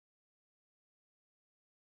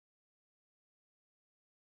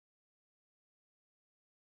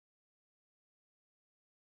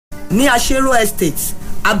ní Ashero Estate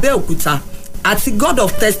Abẹ́òkúta àti God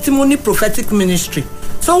of Testimony Prophetic Ministry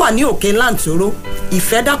tó wà ní Òkè Lantoro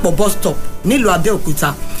Ìfẹ́dàpọ̀ bus stop nílùú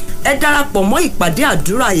Abẹ́òkúta. Ẹ darapọ̀ mọ́ ìpàdé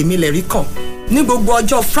àdúrà èmi lẹ̀rí kan ní gbogbo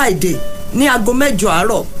ọjọ́ Friday ní aago 7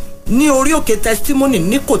 àárọ̀ ní orí Òkè Testimony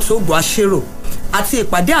ní Kòtógbò Ashero àti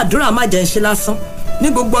ìpàdé àdúrà májẹ̀ńṣe lásán ní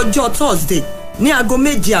gbogbo ọjọ́ Thursday ní aago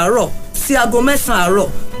 7 àárọ̀ sí aago 9 àárọ̀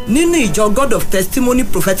nínú ìjọ God of Testimony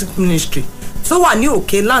Prophetic Ministry tó wà ní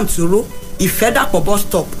Òkè Lantoro Ìfẹ́dàpọ̀ bus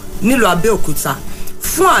stop nílùú Abẹ́òkúta.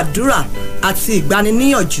 Fún àdúrà àti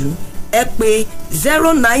ìgbaniníyànjú ẹ pè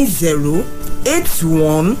 090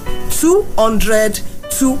 81 200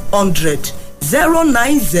 200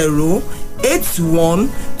 090 81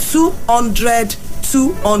 200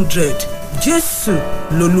 200. Jésù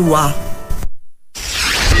lolúwa.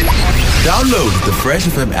 Download the Fresh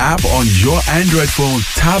FM app on your Android phone,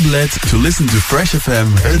 tablet to listen to Fresh FM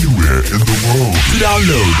anywhere in the world. To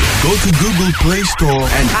download, go to Google Play Store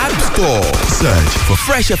and App Store. Search for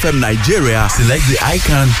Fresh FM Nigeria, select the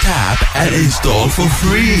icon, tap, and install for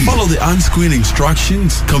free. Follow the on-screen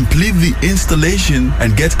instructions, complete the installation,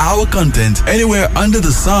 and get our content anywhere under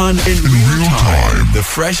the sun in real time. The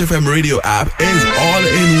Fresh FM radio app is all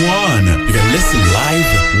in one. You can listen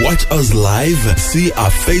live, watch us live, see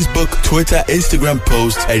our Facebook, Twitter, Instagram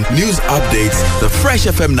posts, and news updates. The Fresh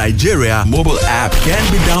FM Nigeria mobile app can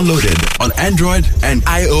be downloaded on Android and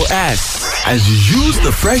iOS. As you use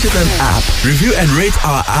the Fresh FM app, review and rate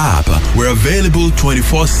our app. We're available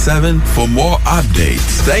 24/7 for more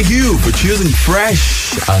updates. Thank you for choosing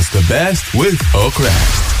Fresh as the best with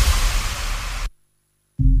Oakrest.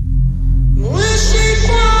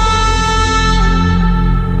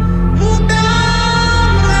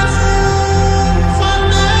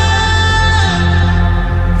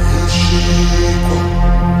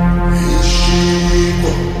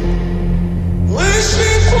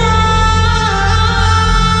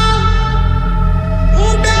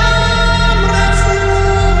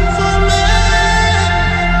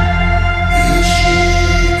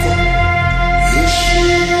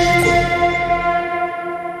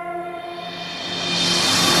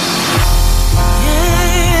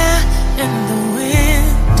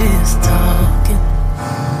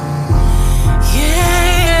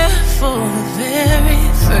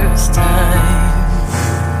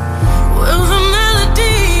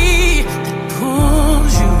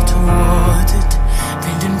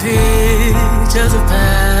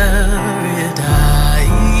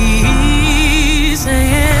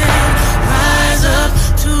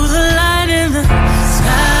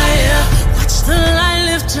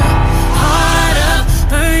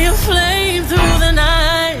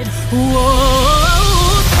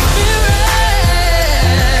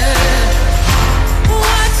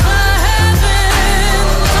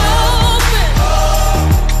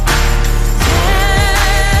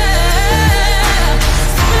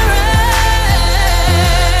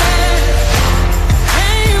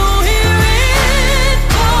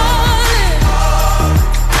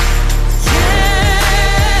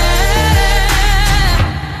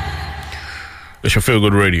 Feel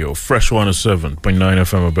Good Radio, Fresh 107.9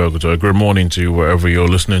 FM Abẹ́òkúta. Good morning to you wherever you're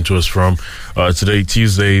listening to us from. Today,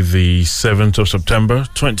 Tuesday, the 7th of September,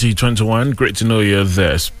 2021. Great to know you're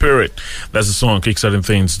there. Spirit, that's the song kickstarting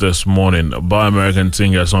things this morning by American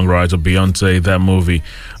singer-songwriter Beyonce. That movie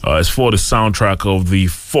is for the soundtrack of the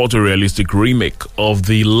photorealistic remake of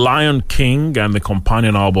The Lion King and the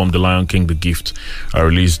companion album The Lion King, The Gift,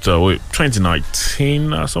 released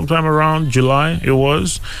 2019, sometime around July it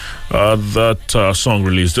was. That song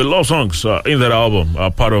released. A lot of songs in that album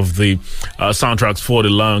are part of the soundtracks for the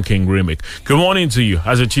Lion King remake. Good morning to you.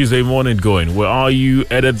 How's your Tuesday morning going? Where are you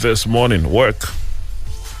headed this morning? Work?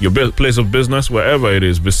 Your place of business? Wherever it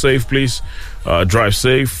is. Be safe, please. Drive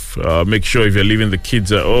safe. Make sure if you're leaving the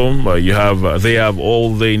kids at home, they have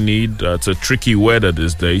all they need. It's a tricky weather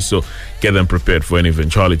these days, so get them prepared for any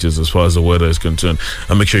eventualities as far as the weather is concerned,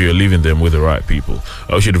 and make sure you're leaving them with the right people.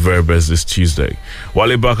 I wish you the very best this Tuesday.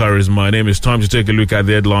 Wale Bakar is my name. It's time to take a look at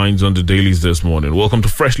the headlines on the dailies this morning. Welcome to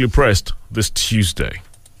Freshly Pressed this Tuesday.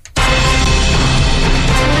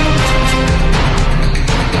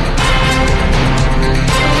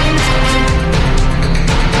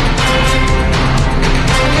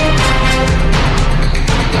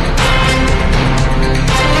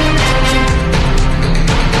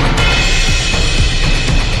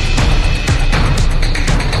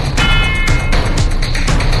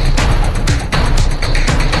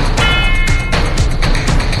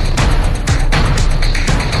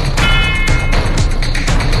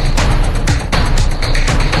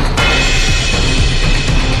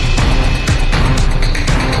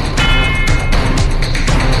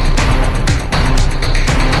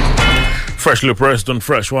 Freshly pressed on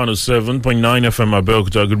Fresh 107.9 FM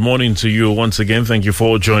Abeokuta. Good morning to you once again. Thank you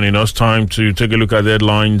for joining us. Time to take a look at the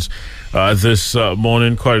headlines this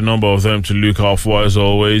morning. Quite a number of them to look out for, as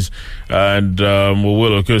always. And we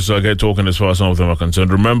will, of course, get talking as far as some of them are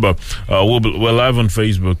concerned. Remember, we're live on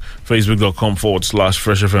Facebook,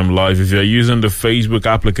 facebook.com/Fresh FM Live. If you're using the Facebook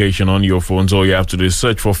application on your phones, all you have to do is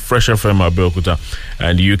search for Fresh FM Abeokuta,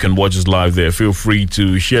 and you can watch us live there. Feel free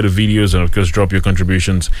to share the videos and, of course, drop your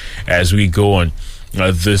contributions as we go on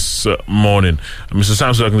this morning. Mr.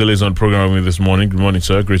 Samson Akindele is on the program with me this morning. Good morning,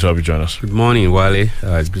 sir. Great to have you join us. Good morning, Wale.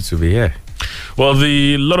 It's good to be here. Well,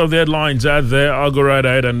 a lot of the headlines out there. I'll go right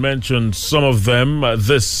ahead and mention some of them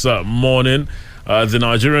this morning. The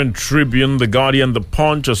Nigerian Tribune, The Guardian, The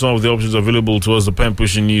Punch are some of the options available to us, the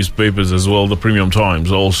pen-pushing newspapers as well, the Premium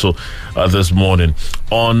Times also this morning.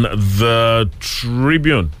 On the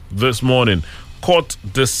Tribune this morning, court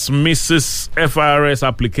dismisses FIRS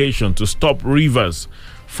application to stop Rivers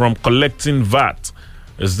from collecting VAT.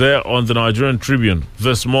 Is there on the Nigerian Tribune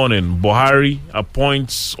this morning. Buhari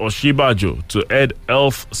appoints Oshibajo to head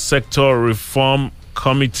Health Sector Reform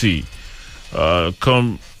Committee.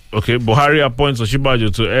 Buhari appoints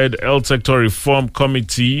Oshibajo to head Health Sector Reform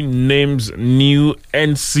Committee, names new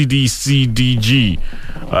NCDC DG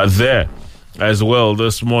there as well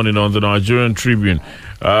this morning on the Nigerian Tribune.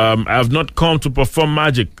 I have not come to perform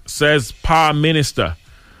magic, says Power Minister.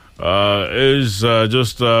 Is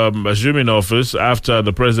just assuming office after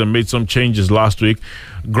the president made some changes last week.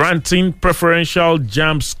 Granting preferential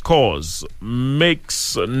JAMB scores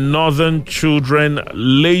makes northern children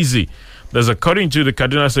lazy. That's according to the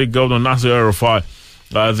Kaduna State Governor Nasir El-Rufai.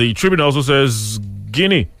 The Tribune also says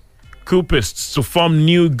Guinea coupists to form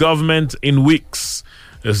new government in weeks.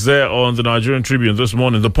 Is there on the Nigerian Tribune this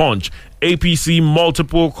morning. The Punch. APC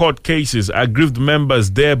multiple court cases. Aggrieved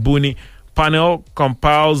members there. Buni panel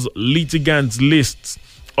compiles litigants lists.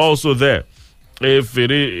 Also there. If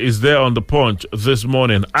it is there on the Punch this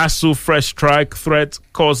morning. ASU fresh strike threat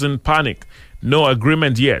causing panic. No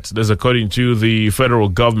agreement yet. That's according to the federal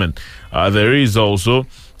government. There is also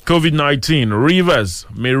COVID-19. Rivers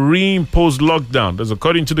may reimpose lockdown. That's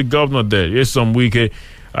according to the governor there. Here's some weekend.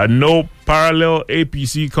 No parallel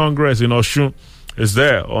APC Congress in Oshun is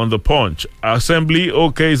there on the Punch. Assembly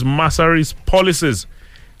okays Masari's policies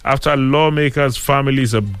after lawmakers'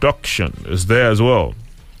 families' abduction is there as well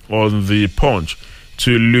on the Punch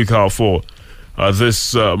to look out for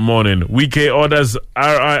this morning. Wike orders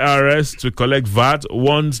RIRS to collect VAT,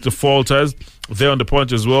 warns defaulters. There on the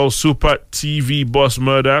Punch as well. Super TV boss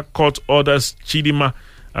murder, court orders Chidima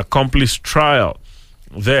accomplice trial.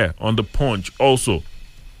 There on the Punch also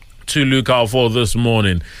to look out for this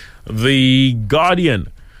morning. The Guardian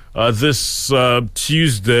this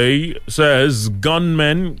Tuesday says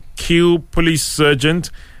gunmen kill police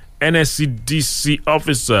sergeant, NSCDC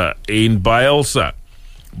officer in Bayelsa.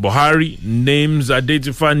 Buhari names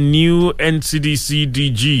identify new NCDC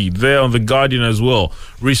DG there on the Guardian as well.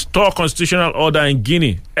 Restore constitutional order in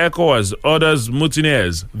Guinea. ECOWAS orders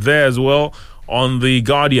mutineers there as well on the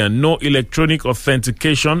Guardian. No electronic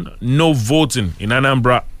authentication, no voting in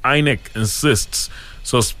Anambra. INEC insists.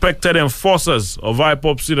 Suspected enforcers of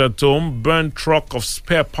IPOP sit at home, burn truck of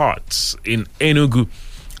spare parts in Enugu.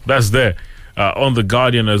 That's there on the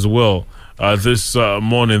Guardian as well. This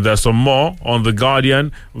morning, there's some more on the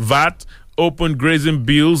Guardian. VAT, open grazing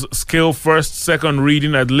bills, scale first, second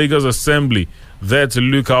reading at Lagos Assembly. There to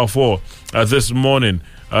look out for this morning.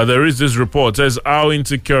 There is this report says our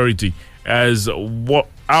insecurity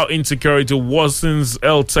worsens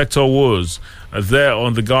health sector woes. There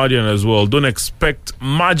on the Guardian as well. Don't expect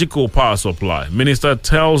magical power supply. Minister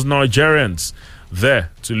tells Nigerians. There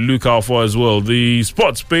to look out for as well. The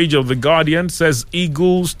sports page of the Guardian says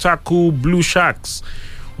Eagles tackle Blue Sharks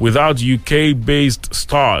without UK-based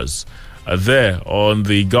stars. There on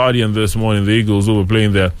the Guardian this morning, the Eagles will be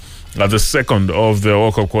playing there at the second of the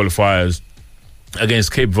World Cup qualifiers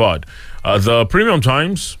against Cape Verde. The Premium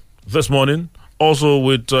Times this morning, also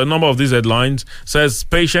with a number of these headlines, says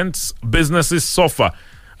patients, businesses suffer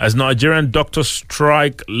as Nigerian doctor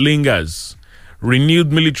strike lingers.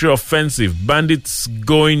 Renewed military offensive, bandits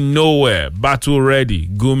going nowhere, battle ready.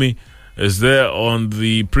 Gumi is there on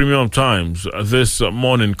the Premium Times this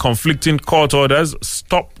morning. Conflicting court orders,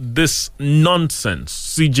 stop this nonsense.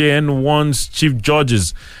 CJN warns chief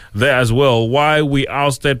judges there as well. Why we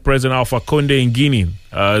ousted President Alpha Conde in Guinea,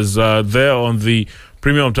 as there on the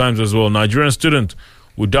Premium Times as well. Nigerian student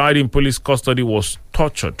who died in police custody was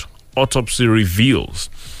tortured. Autopsy reveals.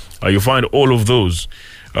 You find all of those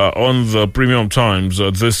on the Premium Times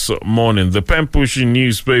this morning. The pen pushing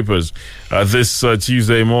newspapers this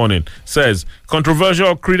Tuesday morning says,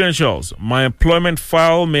 controversial credentials. My employment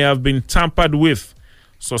file may have been tampered with.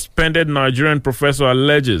 Suspended Nigerian professor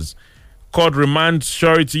alleges. Court remands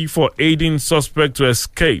surety for aiding suspect to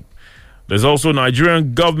escape. There's also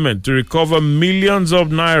Nigerian government to recover millions of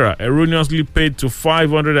naira erroneously paid to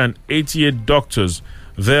 588 doctors.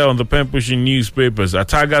 There on the pen-pushing newspapers,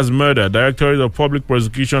 Ataga's murder, Directorate of Public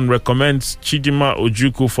Prosecution recommends Chidima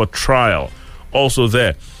Ojukwu for trial. Also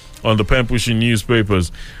there on the pen-pushing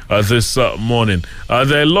newspapers this morning.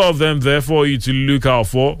 There are a lot of them there for you to look out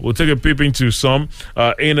for. We'll take a peep into some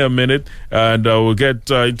in a minute, and we'll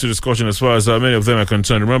get into discussion as far as many of them are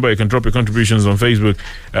concerned. Remember, you can drop your contributions on Facebook,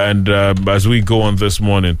 and as we go on this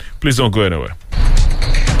morning, please don't go anywhere.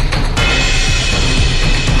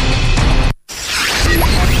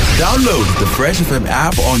 Download the Fresh FM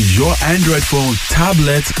app on your Android phone,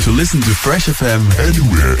 tablet to listen to Fresh FM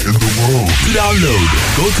anywhere in the world. To download,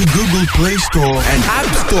 go to Google Play Store and App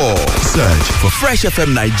Store. Search for Fresh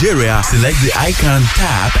FM Nigeria, select the icon,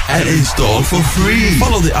 tap, and install for free.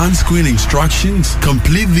 Follow the on-screen instructions,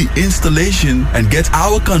 complete the installation, and get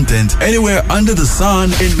our content anywhere under the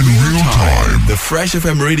sun in real time. The Fresh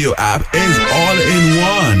FM radio app is all in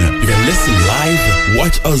one. You can listen live,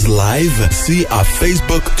 watch us live, see our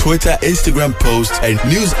Facebook, Twitter, Instagram posts, and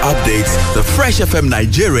news updates. The Fresh FM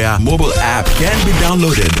Nigeria mobile app can be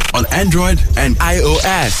downloaded on Android and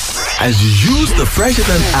iOS. As you use the Fresh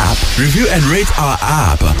FM app, review and rate our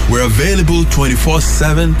app. We're available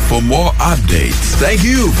 24/7 for more updates. Thank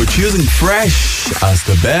you for choosing Fresh as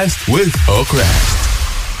the best with Oakrest.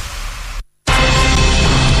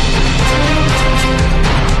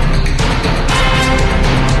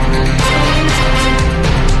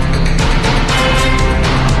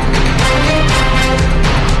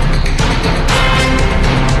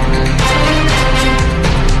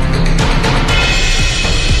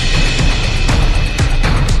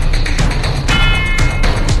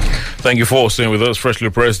 Thank you for staying with us. Freshly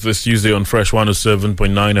pressed this Tuesday on Fresh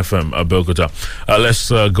 107.9 FM at Belkota. Let's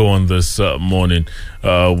go on this morning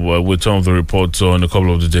with some of the reports on a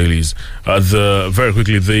couple of the dailies. Very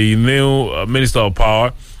quickly, the new Minister of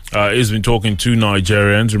Power has been talking to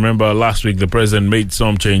Nigerians. Remember, last week the president made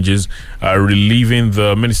some changes, relieving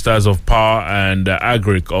the ministers of power and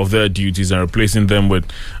agric of their duties and replacing them with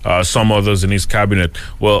some others in his cabinet.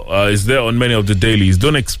 Well, it's there on many of the dailies.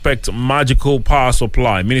 Don't expect magical power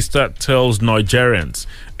supply. Minister tells Nigerians.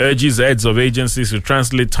 Urges heads of agencies to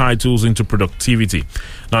translate titles into productivity.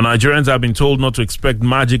 Now, Nigerians have been told not to expect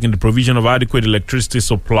magic in the provision of adequate electricity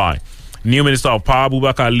supply. New Minister of Power,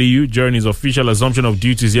 Abubakar Aliyu, during his official assumption of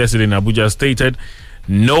duties yesterday in Abuja, stated,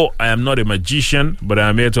 "No, I am not a magician, but I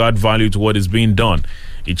am here to add value to what is being done."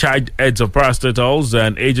 He charged heads of parastatals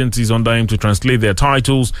and agencies under him to translate their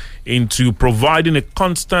titles into providing a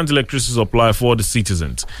constant electricity supply for the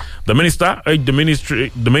citizens. The minister urged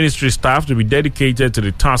the ministry staff to be dedicated to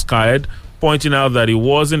the task ahead, pointing out that he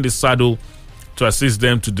was in the saddle to assist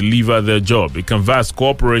them to deliver their job. He canvassed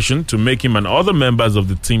cooperation to make him and other members of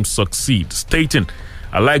the team succeed, stating,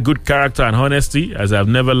 "I like good character and honesty, as I have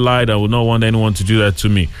never lied. I would not want anyone to do that to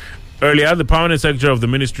me." Earlier, the permanent secretary of the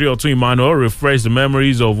ministry, Otun Emmanuel, refreshed the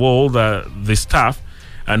memories of all the staff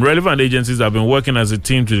and relevant agencies have been working as a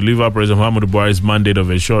team to deliver President Muhammadu Buhari's mandate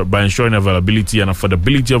by ensuring availability and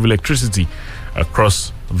affordability of electricity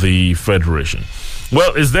across the federation.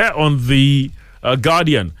 Well, it's there on the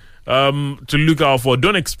Guardian to look out for.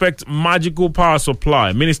 Don't expect magical power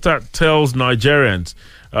supply. Minister tells Nigerians.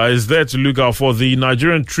 Is there to look out for. The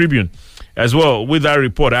Nigerian Tribune as well with that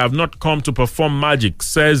report. I have not come to perform magic,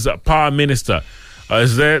 says Power Minister.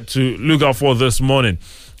 Is there to look out for this morning.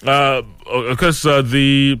 Because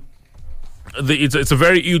it's a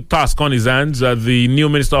very huge task on his hands. The new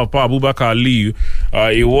Minister of Power, Abubakar Aliyu,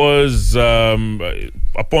 he was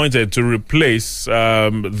appointed to replace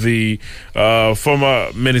the former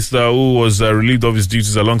minister who was relieved of his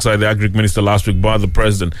duties alongside the Agric Minister last week by the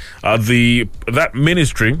president. That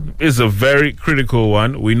ministry is a very critical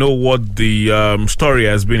one. We know what the story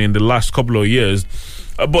has been in the last couple of years.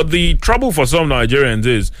 But the trouble for some Nigerians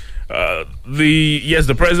is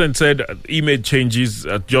the president said he made changes.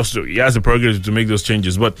 He has the prerogative to make those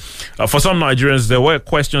changes. But for some Nigerians, there were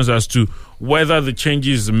questions as to whether the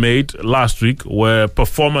changes made last week were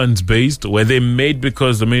performance-based. Were they made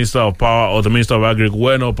because the Minister of Power or the Minister of Agric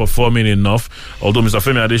were not performing enough? Although Mr.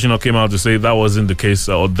 Femi Adesina came out to say that wasn't the case,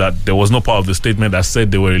 or that there was no part of the statement that said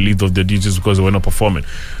they were relieved of their duties because they were not performing.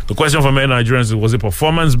 The question for many Nigerians is, was it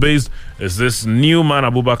performance-based? Is this new man,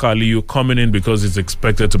 Abubakar Aliyu, coming in because he's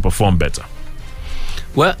expected to perform better?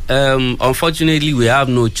 Well, unfortunately, we have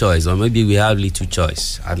no choice, or maybe we have little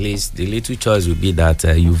choice. At least the little choice would be that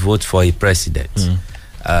you vote for a president.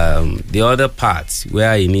 The other part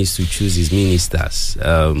where he needs to choose his ministers,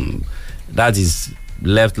 that is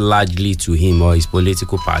left largely to him or his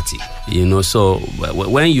political party. So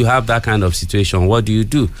when you have that kind of situation, what do you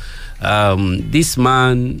do? This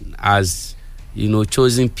man has,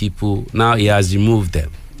 chosen people. Now he has removed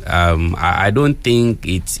them. I don't think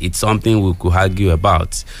it's something we could argue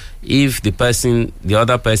about. If the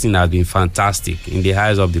other person has been fantastic in the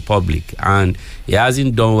eyes of the public and he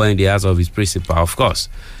hasn't done well in the eyes of his principal, of course,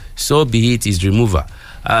 so be it his removal.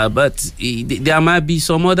 But there might be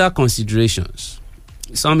some other considerations.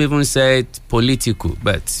 Some even said political,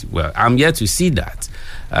 but well, I'm yet to see that.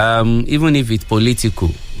 Even if it's political,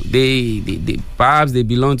 they perhaps they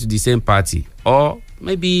belong to the same party, or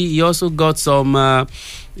maybe he also got some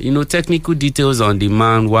technical details on the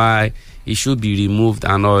man why he should be removed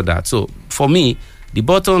and all that. So for me, the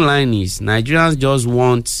bottom line is Nigerians just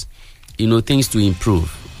want things to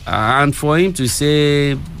improve, and for him to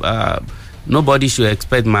say nobody should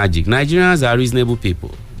expect magic. Nigerians are reasonable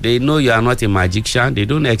people. They know you are not a magician. They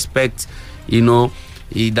don't expect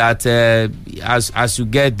that as you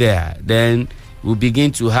get there, then we'll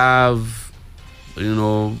begin to have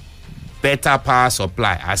better power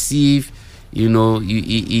supply, as if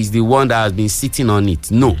is the one that has been sitting on it.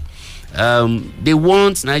 No.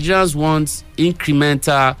 Nigerians want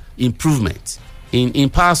incremental improvement in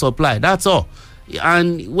power supply. That's all.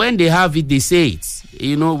 And when they have it, they say it.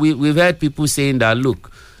 We've heard people saying that,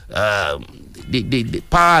 look, the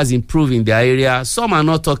power is improving in their area. Some are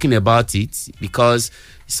not talking about it because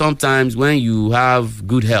sometimes when you have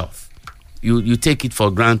good health, you take it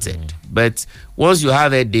for granted. But once you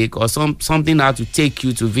have a headache or something had to take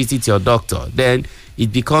you to visit your doctor, then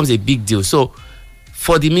it becomes a big deal. So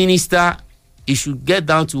for the minister, he should get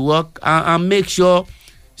down to work and make sure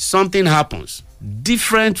something happens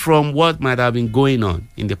different from what might have been going on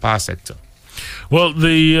in the power sector. Well,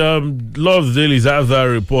 the lot of dailies have that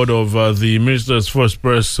report of the minister's first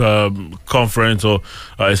press conference, or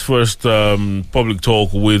his first public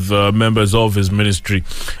talk with members of his ministry.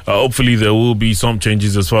 Hopefully there will be some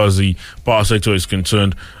changes as far as the power sector is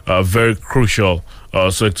concerned. Very crucial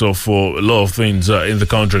sector for a lot of things in the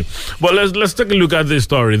country. But let's take a look at this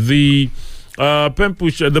story. The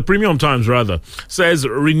the Premium Times says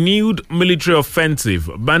renewed military offensive,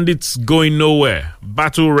 bandits going nowhere,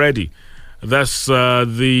 battle ready. That's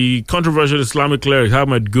the controversial Islamic cleric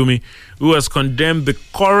Ahmed Gumi, who has condemned the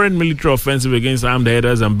current military offensive against armed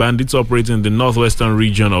headers and bandits operating in the northwestern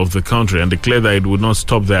region of the country, and declared that it would not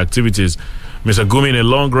stop their activities. Mr. Gumi, in a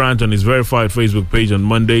long rant on his verified Facebook page on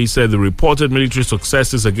Monday, said the reported military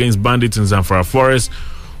successes against bandits in Zamfara Forest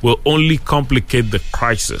will only complicate the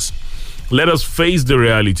crisis. Let us face the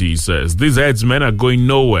reality, he says. These headsmen are going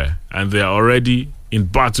nowhere, and they are already in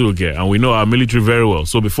battle again, and we know our military very well.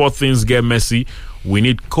 So before things get messy, we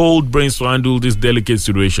need cold brains to handle this delicate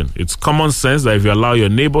situation. It's common sense that if you allow your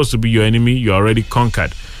neighbors to be your enemy, you're already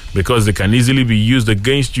conquered, because they can easily be used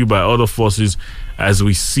against you by other forces. As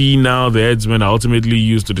we see now, the headsmen are ultimately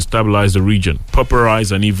used to destabilize the region,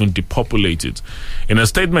 pauperize, and even depopulate it. In a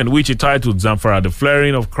statement which he titled Zamfara, the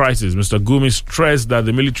Flaring of Crisis, Mr. Gumi stressed that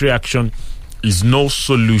the military action is no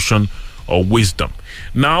solution or wisdom.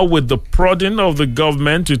 Now, with the prodding of the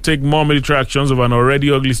government to take more military actions of an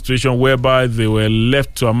already ugly situation whereby they were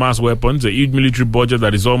left to amass weapons, a huge military budget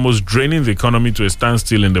that is almost draining the economy to a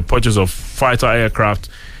standstill in the purchase of fighter aircraft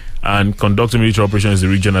and conducting military operations in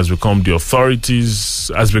the region has become to the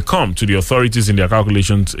authorities in their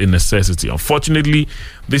calculations a necessity. Unfortunately,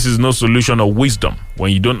 this is no solution or wisdom.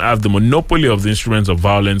 When you don't have the monopoly of the instruments of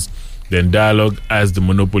violence, then dialogue has the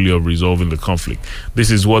monopoly of resolving the conflict.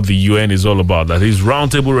 This is what the UN is all about. That is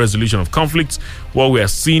roundtable resolution of conflicts. What we are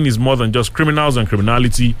seeing is more than just criminals and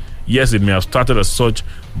criminality. Yes, it may have started as such,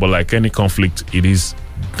 but like any conflict, it is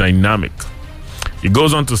dynamic. It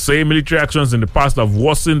goes on to say military actions in the past have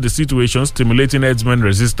worsened the situation, stimulating headsmen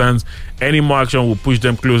resistance. Any more action will push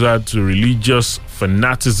them closer to religious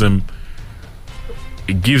fanaticism.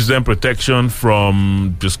 It gives them protection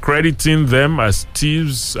from discrediting them as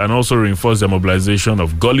thieves, and also reinforce their mobilization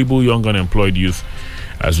of gullible young unemployed youth,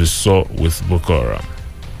 as we saw with Boko Haram.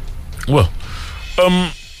 Well,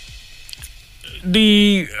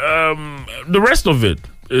 the rest of it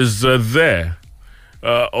is there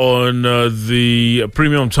on the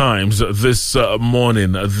Premium Times this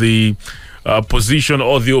morning. The position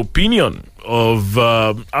or the opinion of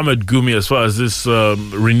Ahmed Gumi as far as this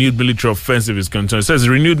renewed military offensive is concerned. It says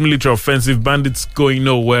renewed military offensive, bandits going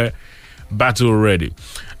nowhere, battle ready.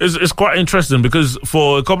 It's quite interesting because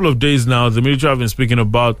for a couple of days now, the military have been speaking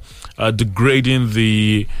about degrading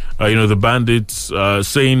the bandits,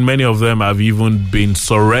 saying many of them have even been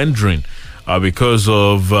surrendering because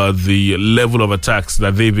of the level of attacks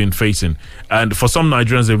that they've been facing. And for some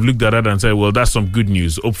Nigerians, they've looked at that and said, well, that's some good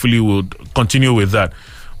news. Hopefully we'll continue with that.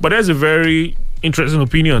 But there's a very interesting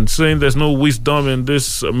opinion saying there's no wisdom in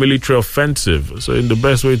this military offensive. So the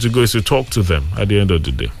best way to go is to talk to them at the end of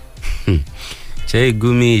the day. Sheikh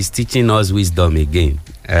Gumi is teaching us wisdom again.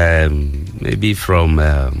 Maybe from,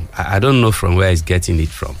 I don't know from where he's getting it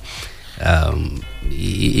from.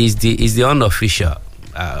 He's the unofficial,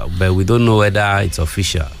 but we don't know whether it's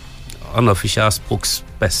official. Unofficial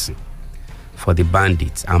spokesperson for the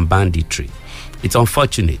bandits and banditry. It's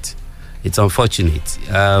unfortunate.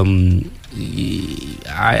 I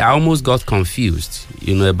almost got confused,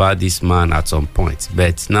 about this man at some point.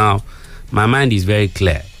 But now my mind is very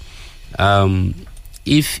clear.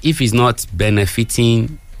 If he's not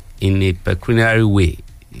benefiting in a pecuniary way,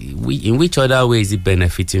 in which other way is he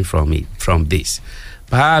benefiting from this?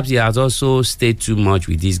 Perhaps he has also stayed too much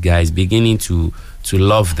with these guys, beginning to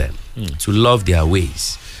love them, to love their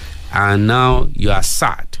ways. And now you are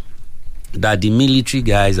sad that the military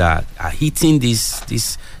guys are hitting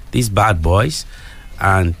these bad boys,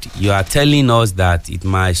 and you are telling us that it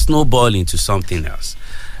might snowball into something else.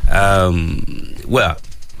 Well,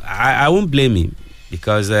 I won't blame him,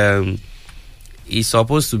 because he's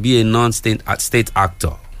supposed to be a non-state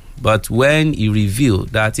actor. But when he revealed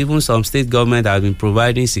that even some state government have been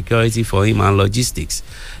providing security for him and logistics,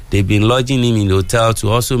 they've been lodging him in the hotel to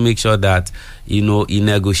also make sure that, he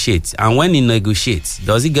negotiates. And when he negotiates,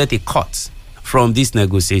 does he get a cut from these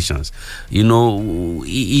negotiations?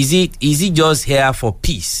 Is he just here for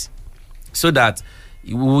peace, so that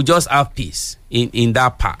we will just have peace in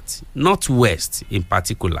that part, not West in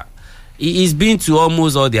particular? He's been to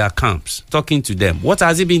almost all their camps, talking to them. What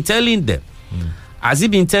has he been telling them? Has he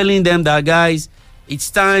been telling them that, guys,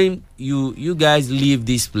 it's time you guys leave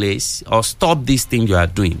this place or stop this thing you are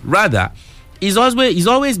doing? Rather, he's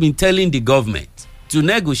always been telling the government to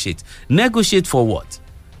negotiate. Negotiate for what?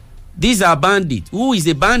 These are bandits. Who is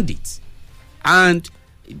a bandit? And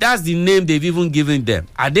that's the name they've even given them.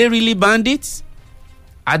 Are they really bandits?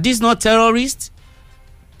 Are these not terrorists?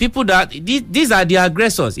 People that these are the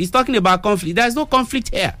aggressors. He's talking about conflict. There's no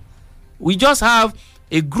conflict here. We just have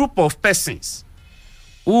a group of persons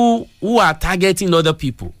who are targeting other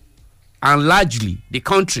people, and largely the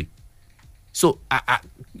country. So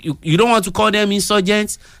you don't want to call them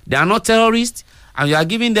insurgents. They are not terrorists, and you are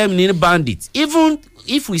giving them name bandits. Even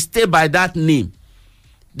if we stay by that name,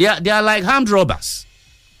 they are like armed robbers.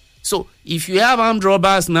 So if you have armed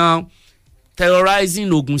robbers now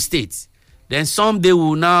terrorizing Ogun State, then someday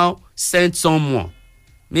will now send someone,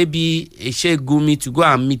 maybe a Sheikh Gumi, to go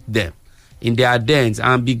and meet them in their dens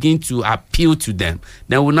and begin to appeal to them.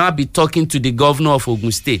 Then we'll now be talking to the governor of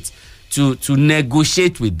Ogun State to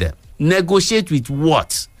negotiate with them. Negotiate with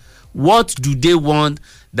what? What do they want?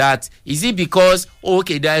 That is it because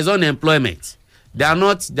there is unemployment, they are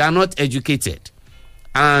not educated,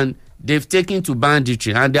 and they've taken to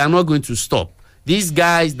banditry, and they are not going to stop. These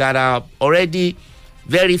guys that are already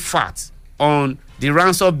very fat on the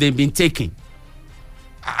ransom they've been taking.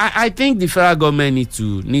 I think the federal government need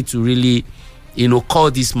to really,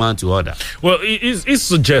 call this man to order. Well, he's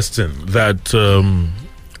suggesting that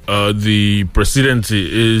the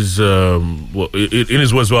presidency is, in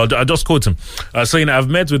his words, well, I just quote him, saying, I've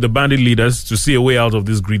met with the bandit leaders to see a way out of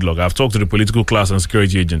this gridlock. I've talked to the political class and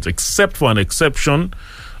security agents. Except for an exception,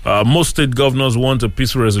 most state governors want a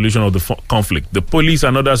peaceful resolution of the conflict. The police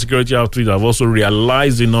and other security outfits have also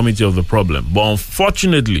realized the enormity of the problem. But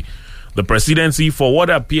unfortunately, the presidency, for what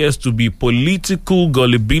appears to be political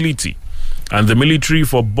gullibility, and the military,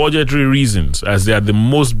 for budgetary reasons, as they are the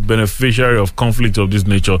most beneficiary of conflict of this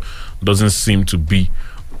nature, doesn't seem to be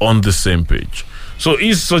on the same page. So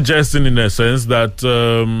he's suggesting, in a sense, that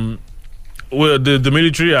the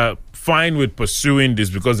military are fine with pursuing this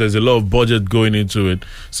because there's a lot of budget going into it,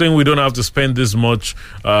 saying we don't have to spend this much,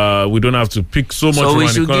 we don't have to pick so much. So we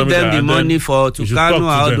should give them the money to Kano,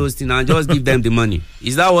 all those things, and just give them the money.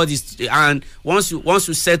 Is that what is? And once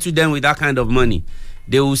you settle them with that kind of money,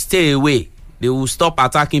 they will stay away. They will stop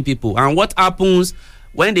attacking people. And what happens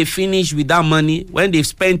when they finish with that money? When they've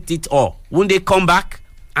spent it all, won't they come back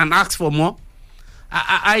and ask for more?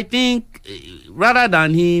 I think rather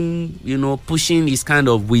than him, pushing his kind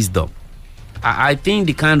of wisdom, I think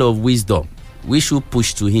the kind of wisdom we should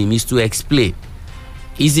push to him is to explain: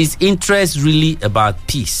 is his interest really about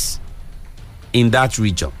peace in that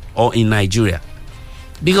region or in Nigeria?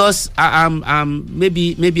 Because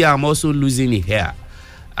maybe I'm also losing it here.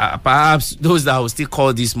 Perhaps those that will still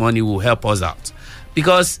call this money will help us out.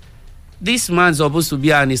 Because this man's supposed to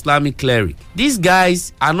be an Islamic cleric. These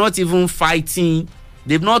guys are not even fighting.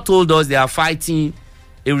 They've not told us they are fighting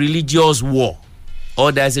a religious war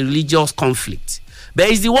or there's a religious conflict. But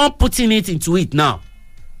he's the one putting it into it now.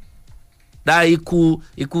 That it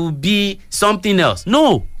could be something else.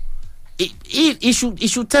 No. It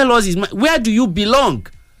should tell us where do you belong?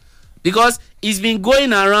 Because he's been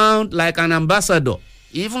going around like an ambassador.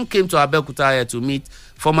 He even came to Abeokuta here to meet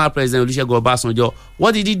former President Olusegun Obasanjo.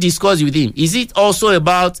 What did he discuss with him? Is it also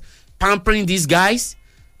about pampering these guys?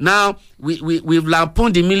 Now, we've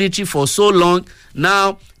lampooned the military for so long.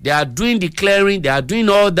 Now, they are doing the clearing. They are doing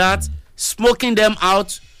all that, smoking them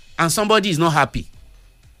out, and somebody is not happy.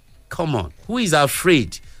 Come on. Who is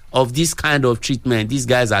afraid of this kind of treatment these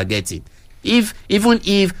guys are getting? Even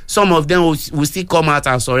if some of them will still come out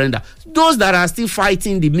and surrender. Those that are still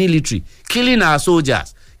fighting the military, killing our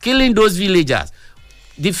soldiers, killing those villagers,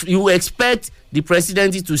 you expect the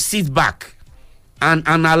presidency to sit back and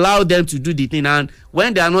allow them to do the thing. And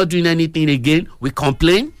when they are not doing anything again, we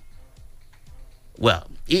complain. Well,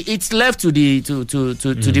 it's left to the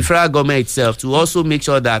federal government itself to also make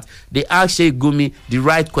sure that they ask Sheikh Gumi the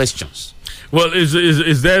right questions. Well,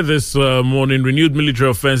 is there this morning renewed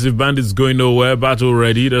military offensive? Bandits going nowhere, battle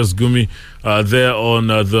ready. There's Gumi there on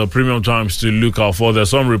the Premium Times to look out for.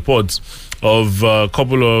 There's some reports of a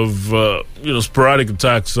couple of sporadic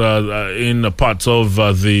attacks in parts of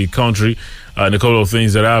the country, and a couple of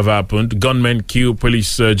things that have happened. Gunmen kill police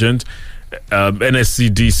sergeant,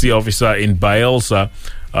 NSCDC officer in Bayelsa.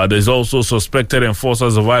 There's also suspected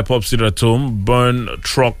enforcers of IPOB sit at home, burn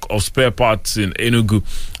truck of spare parts in Enugu.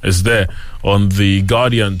 Is there on the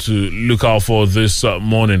Guardian to look out for this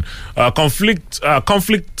morning. Conflict.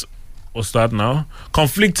 What's that now?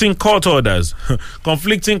 Conflicting court orders.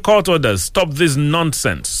 Conflicting court orders. Stop this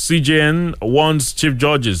nonsense. CJN warns chief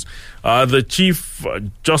judges. The Chief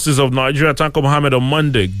Justice of Nigeria, Tanko Mohammed, on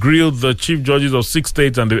Monday grilled the chief judges of 6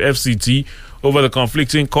 states and the FCT over the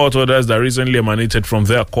conflicting court orders that recently emanated from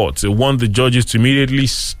their courts. They warned the judges to immediately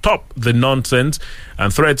stop the nonsense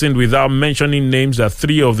and threatened, without mentioning names, that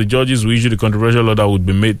 3 of the judges who issued the controversial order would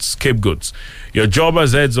be made scapegoats. Your job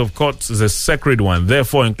as heads of courts is a sacred one,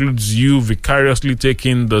 therefore includes you vicariously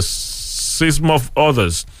taking the sins of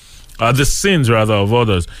others. Of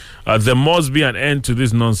others. There must be an end to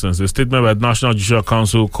this nonsense. A statement by the National Judicial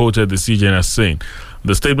Council quoted the CJN as saying.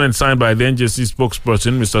 The statement signed by the NJC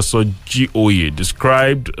spokesperson, Mr. Soji Oye,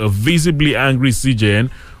 described a visibly angry CJN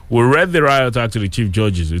who read the riot act to the chief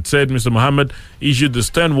judges. It said Mr. Mohammed issued the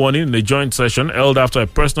stern warning in a joint session held after I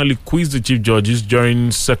personally quizzed the chief judges during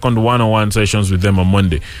second one-on-one sessions with them on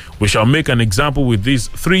Monday. We shall make an example with these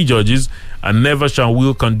 3 judges and never shall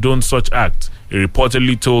we condone such acts. He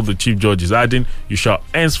reportedly told the chief judges, adding, you shall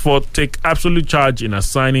henceforth take absolute charge in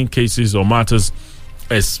assigning cases or matters,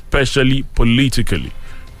 especially politically,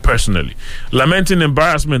 personally. Lamenting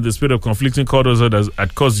embarrassment, the spirit of conflicting court orders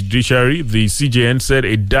at caused judiciary, the CJN said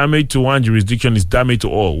a damage to one jurisdiction is damage to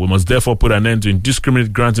all. We must therefore put an end to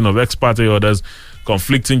indiscriminate granting of ex parte orders,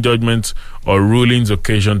 conflicting judgments, or rulings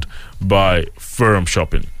occasioned by forum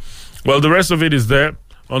shopping. Well, the rest of it is there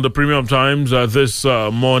on the Premium Times this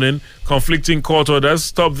morning. Conflicting court orders.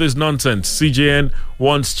 Stop this nonsense. CJN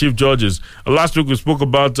wants chief judges. Last week we spoke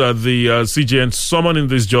about the CJN summoning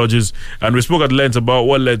these judges, and we spoke at length about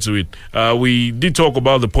what led to it. We did talk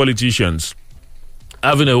about the politicians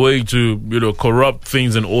having a way to corrupt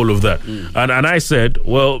things and all of that. And I said,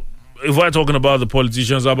 well, if we're talking about the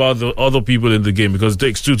politicians, about the other people in the game, because it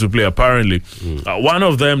takes 2 to play, apparently. One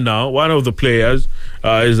of the players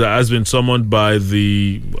has been summoned by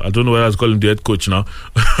the, I don't know whether to call him the head coach now,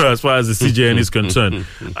 as far as the CJN is concerned.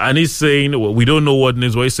 And he's saying, well, we don't know what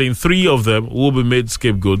names, but he's saying 3 of them will be made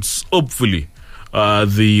scapegoats. Hopefully,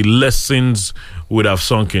 the lessons would have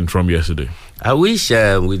sunk in from yesterday. I wish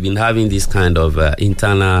we've been having this kind of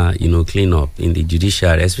internal, cleanup in the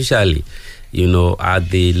judiciary, especially at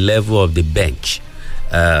the level of the bench.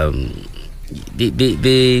 The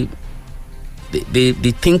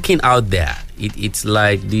thinking out there, it's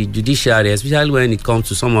like the judiciary, especially when it comes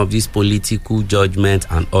to some of these political judgments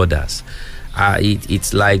and orders.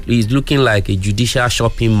 It's looking like a judicial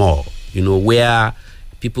shopping mall, where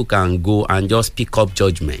people can go and just pick up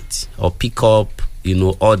judgments or pick up,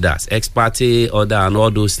 orders, ex parte order and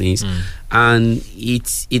all those things. And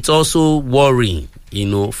it's also worrying,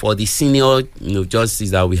 for the senior,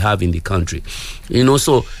 justices that we have in the country.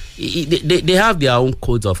 So they have their own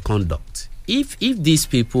codes of conduct. If these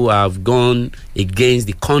people have gone against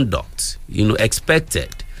the conduct,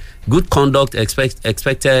 expected, good conduct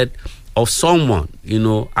expected of someone,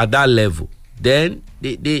 at that level, then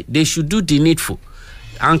they should do the needful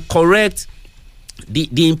and correct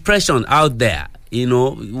the impression out there,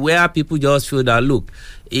 where people just feel that, look,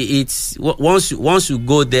 it's once you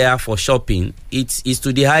go there for shopping, it's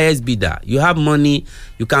to the highest bidder. You have money,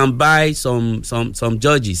 you can buy some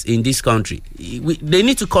judges in this country. They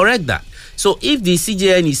need to correct that. So if the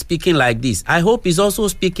CJN is speaking like this, I hope he's also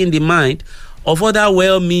speaking the mind of other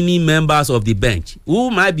well-meaning members of the bench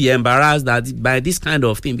who might be embarrassed by this kind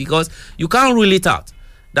of thing, because you can't rule it out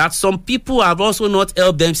that some people have also not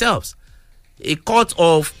helped themselves. A court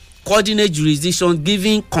of coordinate jurisdiction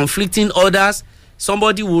giving conflicting orders.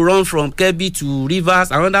 Somebody will run from Kebbi to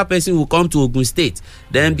Rivers, another person will come to Ogun State.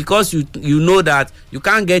 Then because you know that you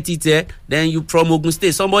can't get it there, then you from Ogun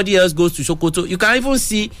State, somebody else goes to Sokoto. You can even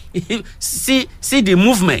see the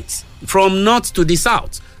movement from north to the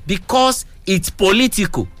south, because it's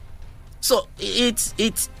political. So it's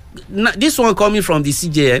this one coming from the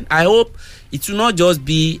CJN. I hope it will not just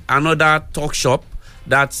be another talk shop,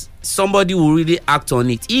 that somebody will really act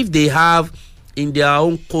on it. If they have in their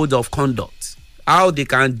own code of conduct how they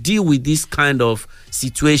can deal with this kind of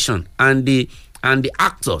situation, and the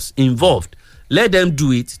actors involved, let them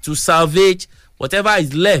do it to salvage whatever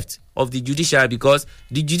is left of the judiciary, because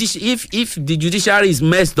if the judiciary is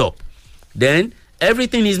messed up, then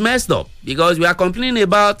everything is messed up, because we are complaining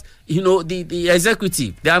about the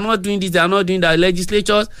executive. They are not doing this, they are not doing that.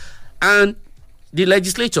 Legislatures and the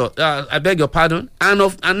legislature, I beg your pardon, and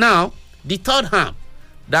now the third arm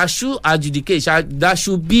that should adjudicate, that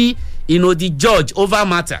should be the judge over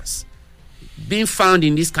matters being found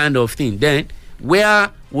in this kind of thing. Then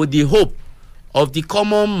where would the hope of the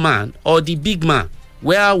common man or the big man,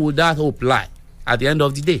 where would that hope lie at the end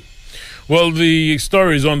of the day? Well, the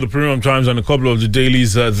story is on the Premium Times and a couple of the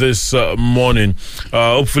dailies this morning.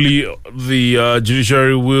 Hopefully, the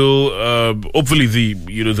judiciary will. Hopefully,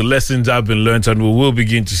 the lessons have been learnt, and we will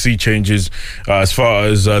begin to see changes as far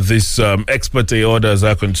as this expert orders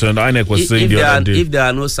are concerned. INEC was saying the other day, if there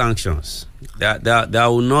are no sanctions, there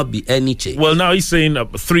will not be any change. Well, now he's saying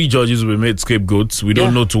 3 judges will be made scapegoats. We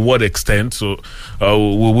don't know to what extent, so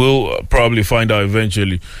we will probably find out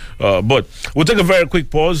eventually. But we'll take a very quick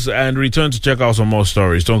pause and return to check out some more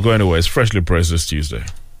stories. Don't go anywhere. It's Freshly Pressed this Tuesday.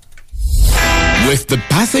 With the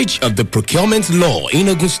passage of the procurement law in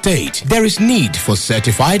Ogun State, there is need for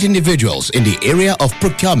certified individuals in the area of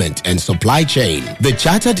procurement and supply chain. The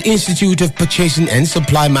Chartered Institute of Purchasing and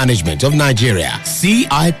Supply Management of Nigeria,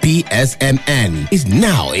 CIPSMN, is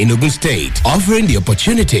now in Ogun State, offering the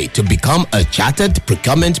opportunity to become a chartered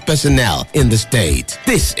procurement personnel in the state.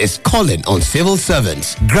 This is calling on civil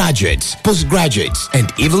servants, graduates, postgraduates,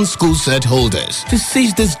 and even school cert holders to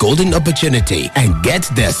seize this golden opportunity and get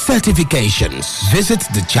their certifications. Visit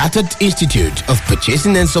the Chartered Institute of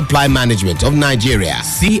Purchasing and Supply Management of Nigeria,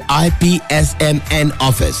 CIPSMN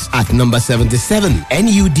office at number 77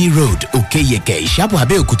 NUD Road, Okeyeke, Shabu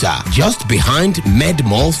Abeokuta, just behind Med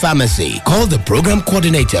Mall Pharmacy. Call the program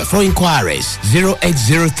coordinator for inquiries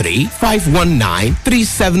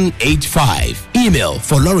 0803-519-3785. Email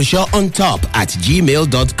for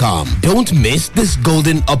flourishyontop@gmail.com. Don't miss this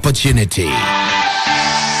golden opportunity.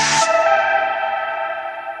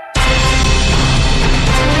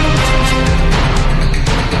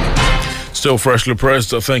 Still freshly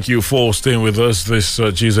pressed. Thank you for staying with us this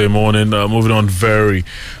Tuesday morning. Moving on very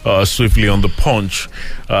swiftly on the Punch.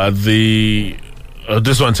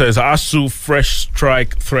 This one says, ASU fresh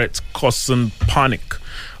strike threat causing panic.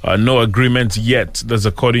 No agreement yet. That's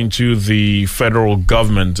according to the federal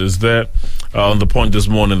government. Is there on the Punch this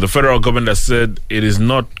morning? The federal government has said it is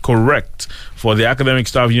not correct for the Academic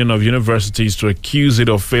Staff Union of Universities to accuse it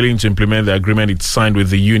of failing to implement the agreement it signed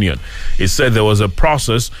with the union. It said there was a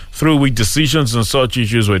process through which decisions on such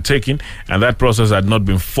issues were taken, and that process had not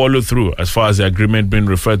been followed through as far as the agreement being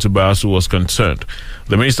referred to by ASU was concerned.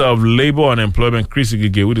 The Minister of Labour and Employment, Chris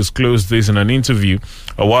Igige, who disclosed this in an interview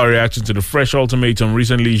while reacting to the fresh ultimatum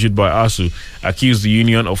recently issued by ASU, accused the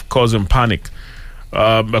union of causing panic.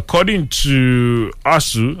 According to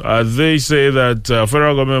ASU, they say that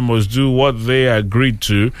federal government must do what they agreed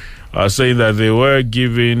to, saying that they were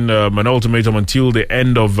given an ultimatum until the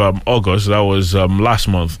end of August. That was last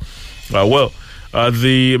month.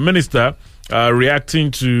 The minister,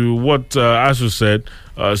 reacting to what ASU said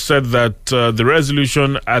that the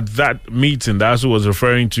resolution at that meeting that ASU was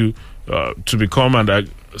referring to become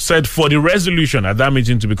said for the resolution at that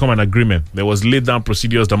meeting to become an agreement, there was laid down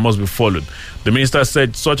procedures that must be followed. The minister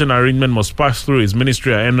said such an arrangement must pass through his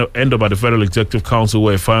ministry and end up at the Federal Executive Council,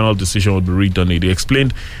 where a final decision would be reached on it. He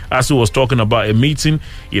explained ASU was talking about a meeting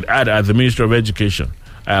it had at the Ministry of Education,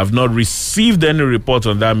 I have not received any report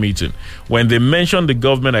on that meeting. When they mention the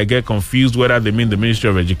government, I get confused whether they mean the Ministry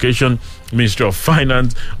of Education, Ministry of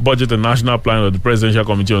Finance, Budget and National Plan, or the Presidential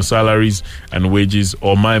Committee on Salaries and Wages,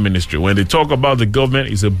 or my ministry. When they talk about the government,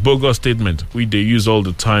 it's a bogus statement which they use all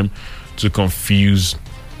the time to confuse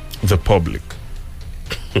the public.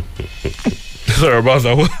 Sorry about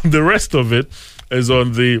that. The rest of it is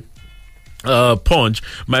on the Punch.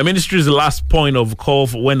 My ministry's last point of call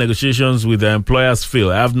for when negotiations with the employers fail.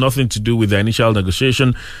 I have nothing to do with the initial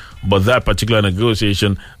negotiation, but that particular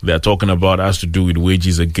negotiation they're talking about has to do with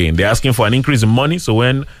wages again. They're asking for an increase in money, so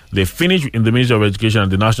when they finish in the Ministry of Education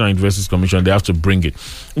and the National Universities Commission, they have to bring it.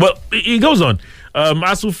 Well, it goes on.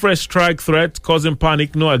 ASU fresh strike threat causing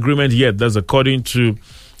panic. No agreement yet. That's according to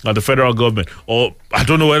the federal government, or I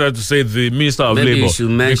don't know whether to say the Minister of Maybe Labour, you should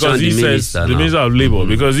mention because he the says minister the now. Minister of Labour,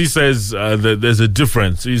 because he says that there's a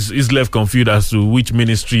difference. He's left confused as to which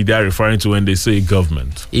ministry they are referring to when they say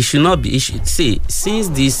government. It should not be. It should, see, since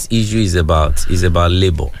this issue is about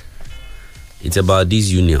labor, it's about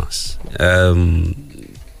these unions.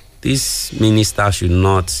 This minister should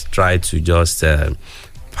not try to just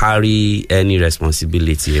parry any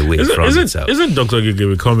responsibility away from itself. Isn't Dr. Gege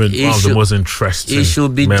becoming one of the most interesting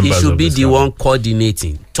members of this the government? one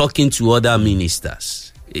coordinating, talking to other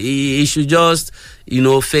ministers. He should just,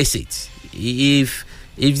 face it. If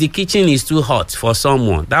the kitchen is too hot for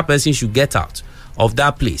someone, that person should get out of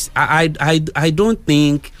that place. I don't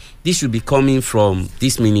think this should be coming from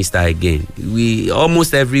this minister again. We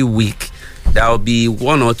almost every week there will be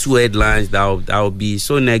one or two headlines that will be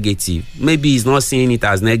so negative. Maybe he's not seeing it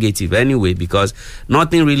as negative anyway, because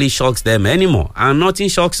nothing really shocks them anymore, and nothing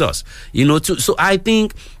shocks us. So I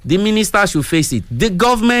think the minister should face it. The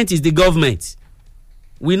government is the government.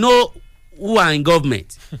 We know who are in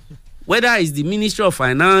government. Whether it's the Ministry of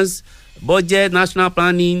Finance, Budget, National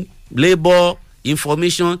Planning, Labour,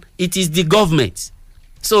 Information, it is the government.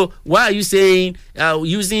 So why are you saying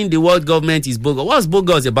using the word government is bogus? What's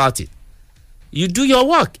bogus about it? You do your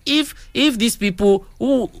work. If these people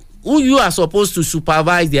who you are supposed to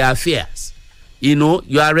supervise their affairs,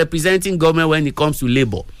 you are representing government when it comes to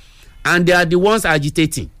labor, and they are the ones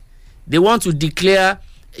agitating. They want to declare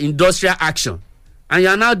industrial action, and you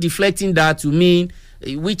are now deflecting that to mean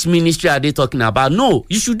which ministry are they talking about? No,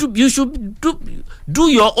 you should do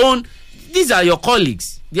your own. These are your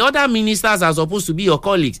colleagues. The other ministers are supposed to be your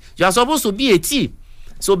colleagues. You are supposed to be a team.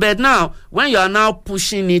 So, but now, when you are now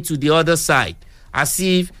pushing it to the other side, as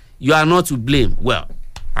if you are not to blame, well,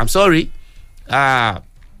 I'm sorry,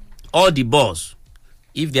 all the boss,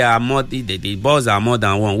 if there are more, the boss are more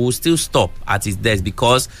than one, will still stop at his desk,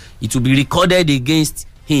 because it will be recorded against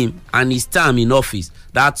him and his term in office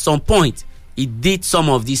that at some point he did some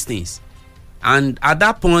of these things. And at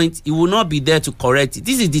that point, he will not be there to correct it.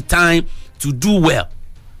 This is the time to do well.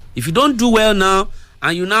 If you don't do well now,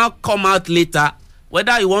 and you now come out later,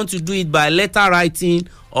 whether you want to do it by letter writing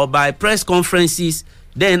or by press conferences,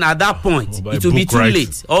 then at that point, it will be too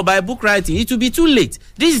late. Or by book writing, it will be too late.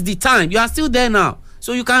 This is the time. You are still there now.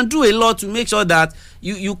 So you can do a lot to make sure that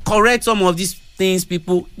you correct some of these things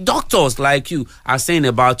people, doctors like you, are saying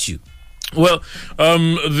about you. Well,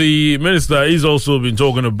 the minister has also been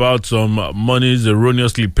talking about some monies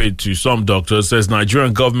erroneously paid to some doctors. Says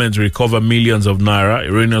Nigerian government recover millions of naira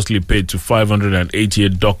erroneously paid to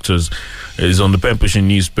 588 doctors. Is on the pen pushing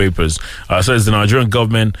newspapers. Says the Nigerian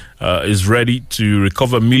government is ready to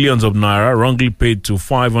recover millions of naira wrongly paid to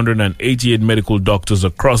 588 medical doctors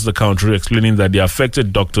across the country, explaining that the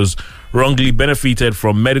affected doctors wrongly benefited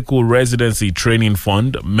from medical residency training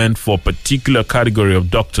fund meant for a particular category of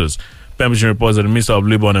doctors. Permission reports that the Minister of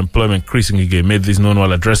Labour and Employment, Chris Ngige, made this known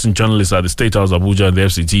while addressing journalists at the State House Abuja and the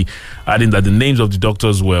FCT, adding that the names of the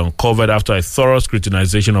doctors were uncovered after a thorough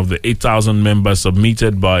scrutinization of the 8,000 members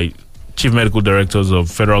submitted by chief medical directors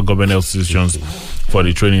of federal government health institutions for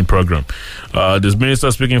the training program. This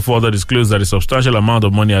minister, speaking further, disclosed that a substantial amount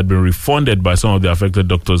of money had been refunded by some of the affected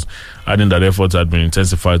doctors, adding that efforts had been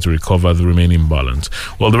intensified to recover the remaining balance.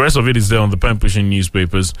 Well, the rest of it is there on the pen-pushing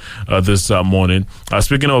newspapers this morning.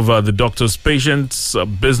 Speaking of the doctors, patients,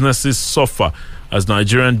 businesses suffer as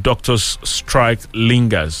Nigerian doctors' strike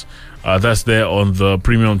lingers. That's there on the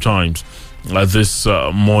Premium Times this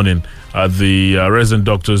morning. The resident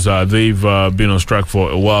doctors, they've been on strike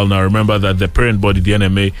for a while now. Remember that the parent body, the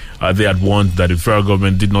NMA, they had warned that if the federal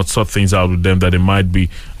government did not sort things out with them, that they might be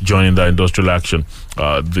joining the industrial action.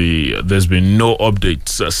 There's been no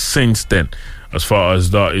updates since then. as far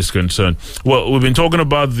as that is concerned. Well, we've been talking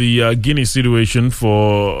about the Guinea situation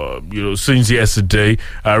for since yesterday.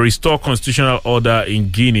 Restore constitutional order in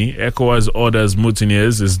Guinea. ECOWAS orders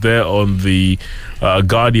mutineers is there on the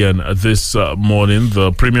Guardian this morning.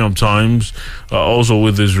 The Premium Times also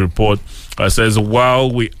with this report says while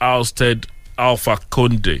we ousted Alpha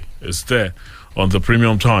Conde is there on the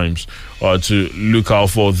Premium Times to look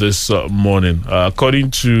out for this morning.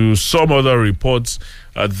 According to some other reports,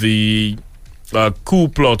 the coup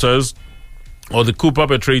plotters, or the coup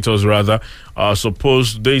perpetrators rather, are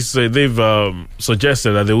supposed, they've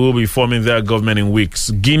suggested that they will be forming their government in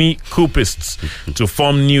weeks. Guinea coupists to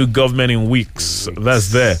form new government in weeks.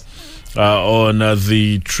 That's there. On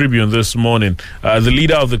the Tribune this morning. The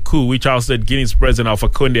leader of the coup, which ousted Guinea's President Alpha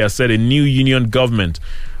Conde, has said a new union government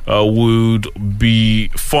would be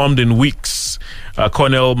formed in weeks.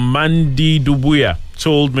 Colonel Mandi Doumbouya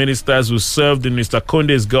told ministers who served in Mr.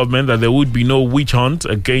 Conde's government that there would be no witch hunt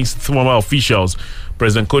against former officials.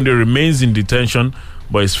 President Conde remains in detention,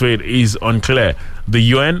 but his fate is unclear. The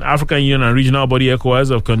UN, African Union and regional body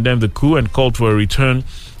ECOWAS have condemned the coup and called for a return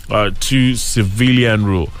to civilian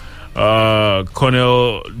rule.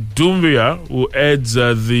 Colonel Doumbouya, who heads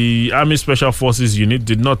the Army Special Forces unit,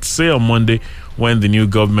 did not say on Monday when the new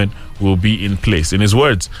government will be in place. In his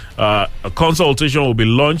words, a consultation will be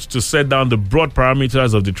launched to set down the broad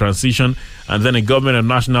parameters of the transition, and then a government of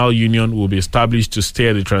national union will be established to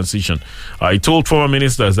steer the transition. He told former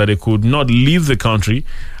ministers that they could not leave the country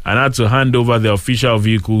and had to hand over their official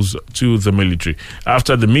vehicles to the military.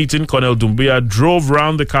 After the meeting, Colonel Doumbouya drove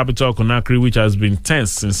round the capital, Conakry, which has been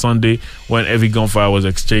tense since Sunday when heavy gunfire was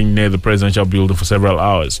exchanged near the presidential building for several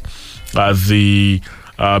hours. The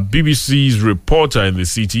BBC's reporter in the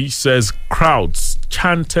city says crowds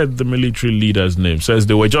chanted the military leader's name. Says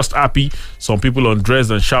they were just happy. Some people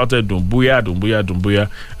undressed and shouted Doumbouya, Doumbouya,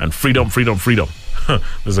 Doumbouya, and freedom, freedom, freedom.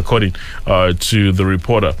 That's according to the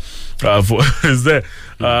reporter.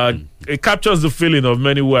 It captures the feeling of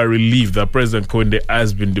many who are relieved that President Conde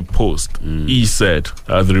has been deposed. He said,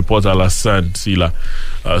 the reporter Alassane Sila,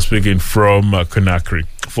 speaking from Conakry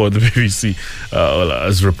for the BBC,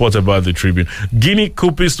 as reported by the Tribune. Guinea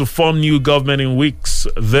coupists to form new government in weeks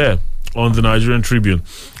there on the Nigerian Tribune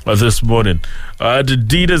this morning. The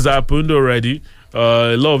deed has happened already.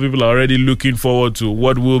 A lot of people are already looking forward to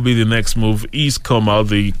what will be the next move. He's come out,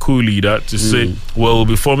 the coup leader, to say, well, we'll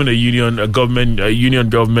be forming a union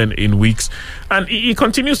government in weeks. And he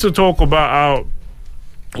continues to talk about how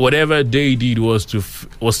whatever they did was to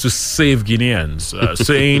save Guineans,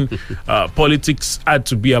 saying politics had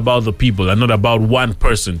to be about the people and not about one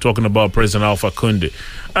person, talking about President Alpha Conde.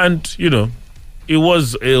 And, it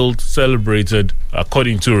was hailed, celebrated,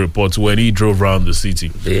 according to reports, when he drove around the city.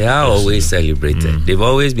 They are always celebrated. They've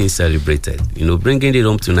always been celebrated. Bringing it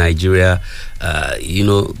home to Nigeria,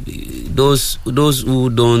 those who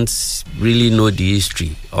don't really know the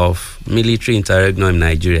history of military interregnum in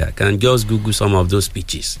Nigeria can just Google some of those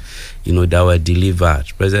speeches, that were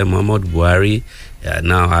delivered. President Muhammadu Buhari,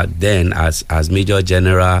 now then as Major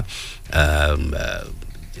General,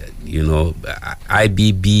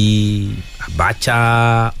 IBB,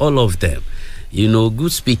 Abacha, all of them,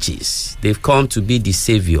 good speeches. They've come to be the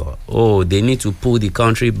savior. Oh, they need to pull the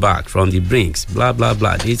country back from the brinks, blah, blah,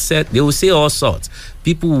 blah. They will say all sorts.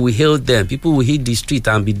 People will hail them. People will hit the street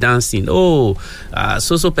and be dancing. Oh,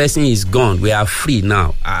 so person is gone. We are free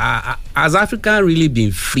now. Has Africa really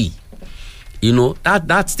been free?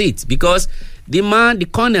 That state? Because the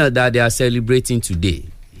colonel that they are celebrating today,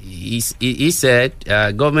 he said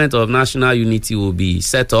government of national unity will be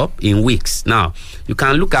set up in weeks. Now, you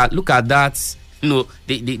can look at that,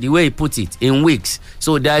 the way he put it, in weeks.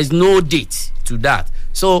 So there is no date to that.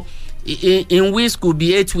 So in weeks could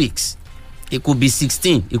be 8 weeks. It could be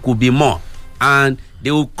 16. It could be more. And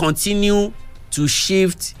they will continue to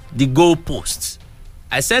shift the goalposts.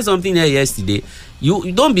 I said something here yesterday.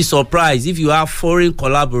 You don't be surprised if you have foreign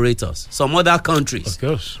collaborators, some other countries, of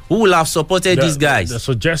course, who will have supported these guys. The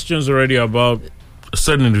suggestions already about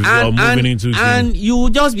certain individuals moving into, and you will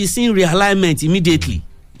just be seeing realignment immediately.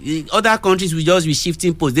 Other countries will just be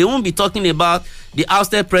shifting posts. They won't be talking about the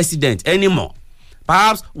ousted president anymore.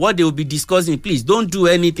 Perhaps what they will be discussing, please don't do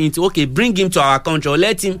anything bring him to our country, or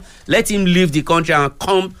let him leave the country and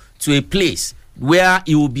come to a place where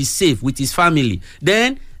he will be safe with his family.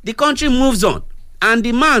 Then the country moves on. And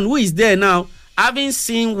the man who is there now, having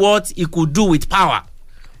seen what he could do with power,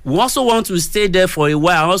 we also want to stay there for a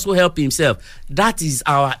while and also help himself. That is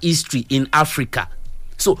our history in Africa.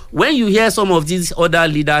 So when you hear some of these other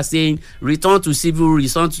leaders saying, return to civil,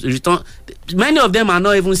 return, many of them are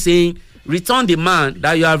not even saying, return the man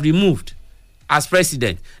that you have removed. as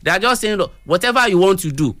president. They are just saying, look, whatever you want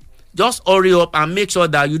to do, just hurry up and make sure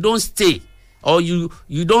that you don't stay or you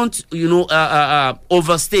don't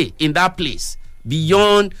overstay in that place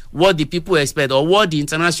beyond what the people expect or what the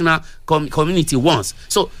international community wants.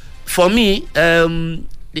 So for me,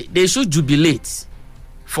 they should jubilate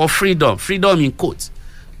for freedom in quotes.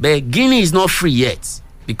 But Guinea is not free yet,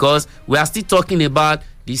 because we are still talking about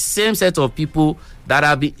the same set of people that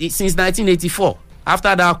have been since 1984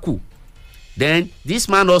 after that coup. Then this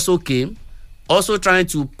man also came, also trying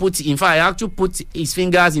to put his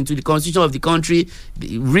fingers into the constitution of the country,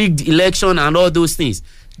 the rigged election and all those things.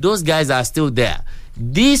 Those guys are still there.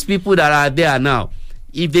 These people that are there now,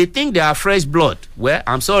 if they think they are fresh blood, well,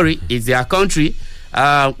 I'm sorry, it's their country.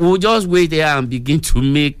 We'll just wait there and begin to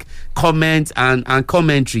make comments and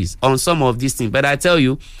commentaries on some of these things. But I tell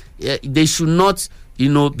you, they should not,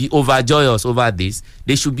 be overjoyous over this.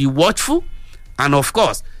 They should be watchful, and of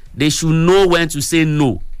course, they should know when to say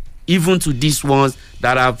no, even to these ones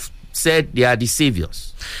that have said they are the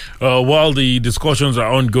saviors. While the discussions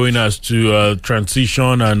are ongoing as to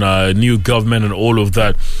transition and new government and all of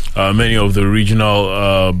that, many of the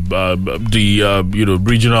regional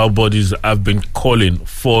regional bodies have been calling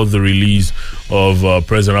for the release of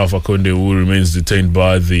President Alpha Conde, who remains detained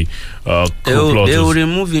by the they will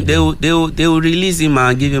remove him. They will release him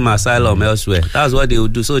and give him asylum elsewhere. That's what they will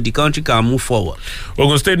do, so the country can move forward.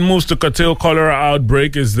 Ogun State moves to curtail cholera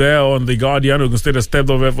outbreak is there on The Guardian. Ogun State has stepped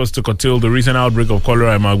up efforts to curtail the recent outbreak of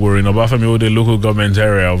cholera in Magboro in Obafemi Ode local government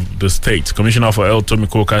area of the state. Commissioner for Health Tommy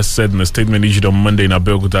Koka said in a statement issued on Monday in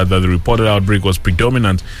Abeokuta that the reported outbreak was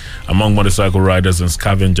predominant among motorcycle riders and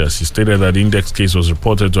scavengers. He stated that the index case was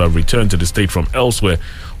reported to have returned to the state from elsewhere,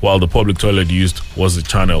 while the public toilet used was the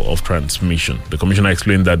channel of transmission. The commissioner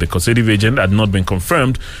explained that the causative agent had not been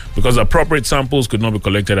confirmed because appropriate samples could not be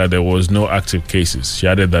collected and there was no active cases. She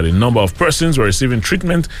added that a number of persons were receiving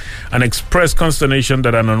treatment and expressed consternation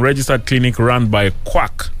that an unregistered clinic run by a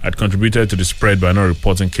quack had contributed to the spread by not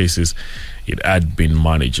reporting cases it had been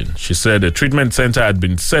managing. She said a treatment center had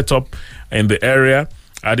been set up in the area,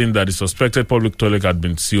 adding that the suspected public toilet had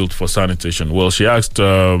been sealed for sanitation. Well, she asked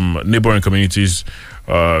neighboring communities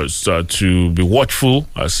to be watchful,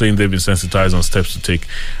 saying they've been sensitized on steps to take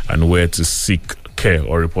and where to seek care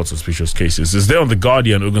or report suspicious cases. Is there on The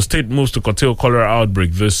Guardian. Ogun State moves to curtail cholera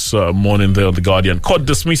outbreak this morning there on The Guardian. Court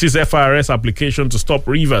dismisses FIRS application to stop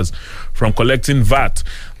Rivers from collecting VAT.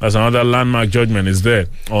 That's another landmark judgment is there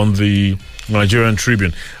on the Nigerian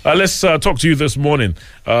Tribune. Let's talk to you this morning.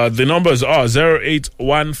 The numbers are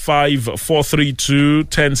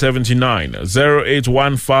 0815-432-1079,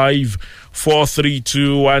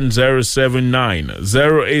 0815-432-1079,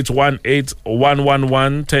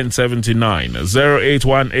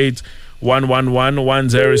 0818-111-1079,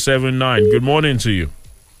 0818-111-1079. Good morning to you.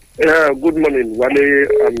 Good morning, Wale,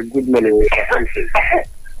 and good morning, Mr. Hansen.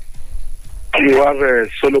 You have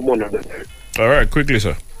Solomon. All right, quickly,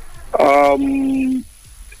 sir.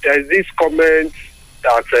 There's this comment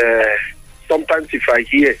that sometimes if I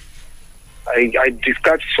hear, I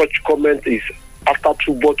describe such comment is after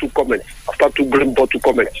two green bottle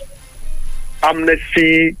comments.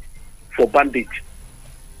 Amnesty for bandits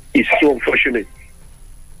is so unfortunate.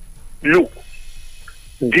 Look,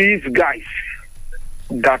 these guys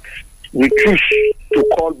that we choose to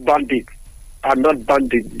call bandits are not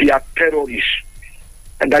bandits, they are terrorists,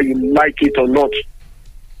 and that you like it or not.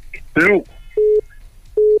 Look,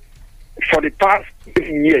 for the past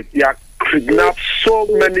years, they have kidnapped so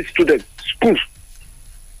many students, schools.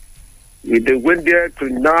 They went there,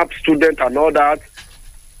 kidnapped students and all that.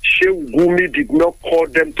 Sheikh Gumi did not call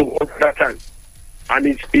them to work that time. And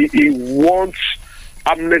he wants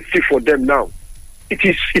amnesty for them now. It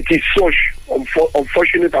is so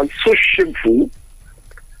unfortunate and so shameful.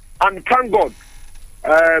 And thank God,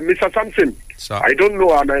 Mr. Sampson, I don't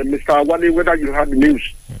know, and Mr. Wale, whether you had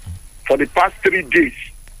news. For the past 3 days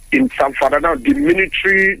in Zamfara, the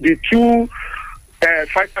military, the two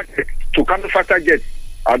fighter jets, Tucano fighter jets,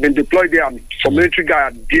 have been deployed there, and some military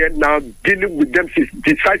guys are there now dealing with them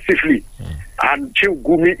decisively. And Sheikh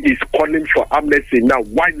Gumi is calling for amnesty now.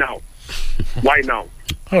 Why now? Why now?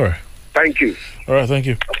 All right. Thank you. All right, thank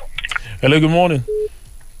you. Hello, good morning.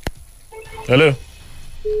 Hello.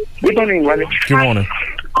 Good morning, Wale. Good morning.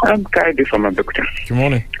 I'm Kaide from Abeokuta. Good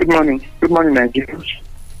morning. Good morning. Good morning, Nigerians.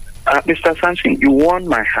 Mr. Sampson, you won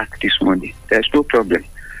my heart this morning. There's no problem.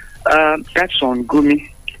 That's on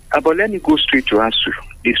Gumi. But let me go straight to ASU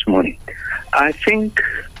this morning. I think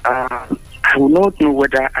I will not know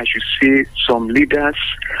whether I should say some leaders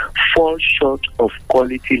fall short of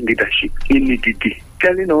quality leadership in EDD,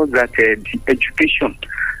 telling us that the education,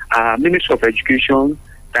 Minister of Education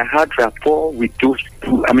that had rapport with those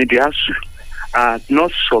people, the ASU,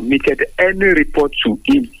 not submitted any report to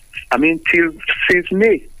him. Since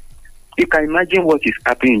May. You can imagine what is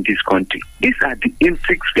happening in this country. These are the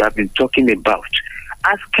intrigues we have been talking about.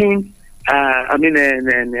 Asking, ASU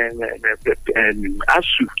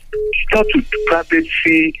not to probably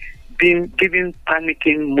see giving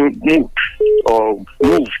panicking move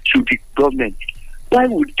to the government. Why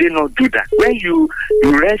would they not do that? When you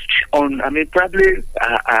rest on, probably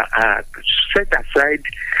set aside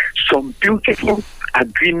some beautiful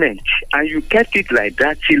agreement and you kept it like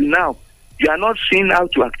that till now, you are not seeing how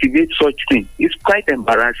to activate such thing. It's quite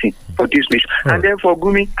embarrassing for this nation. Right. And then for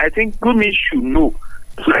Gumi, I think Gumi should know,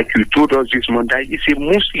 like you told us this morning, that he's a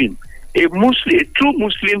Muslim. A true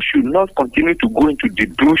Muslim should not continue to go into the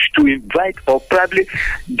bush to invite or probably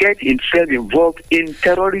get himself involved in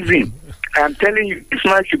terrorism. I'm telling you, this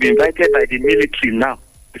man should be invited by the military now,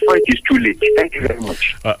 before it is too late. Thank you very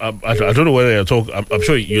much. I don't know whether you're talking. I'm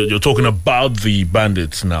sure you're talking about the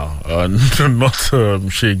bandits now, not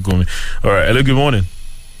Sheikh Gumi. All right. Hello. Good morning.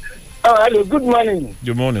 Hello. Good morning.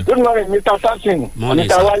 Good morning. Good morning, Mr. Sampson. Morning,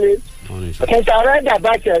 Mr. Wale. Morning, Since I read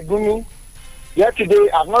about Gumi yesterday,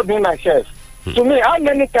 I've not been myself. To me, how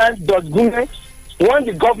many times does Gumi want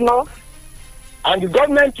the governor and the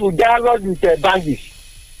government to dialogue with the bandits?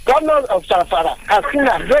 Governor of Zamfara,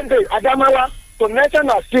 Katsina, Benue, Adamawa, to mention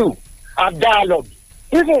a few, have dialogue.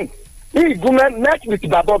 Even if Gumi met with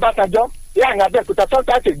Baba Obasanjo, and Abeokuta some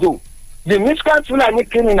time ago, the miscreant Fulani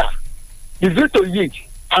criminal is due to yield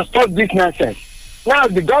and stop this nonsense. Now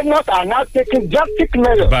the governors are now taking drastic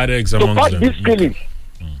measures to cut this killing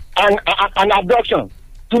and abduction.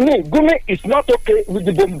 To me, Gumi is not okay with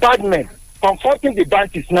the bombardment confronting the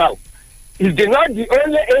bandits now. Is they not the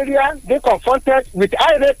only area they confronted with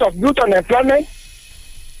high rate of youth unemployment?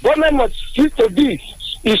 Government must see to this.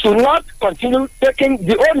 It should not continue taking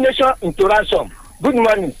the whole nation into ransom. Good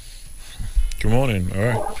morning. Good morning. All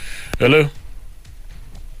right. Hello.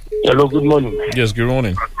 Hello. Good morning. Yes. Good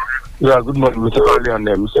morning. Yeah. Good morning, Mr. Wale and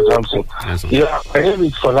Mr. Sampson. Yes, yeah. My name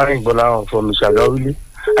is Folarin Bola from Shagawili.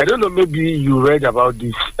 I don't know. Maybe you read about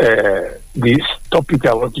this topic.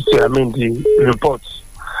 I want to say. The reports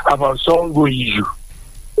about Songo issue,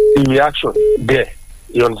 the reaction there,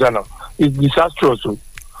 you understand now, it's disastrous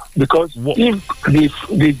because if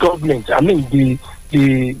the government,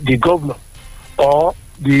 the governor or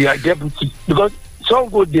the deputy, because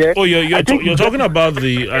Songo there. Oh, you're talking about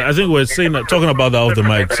I think we're talking about that off the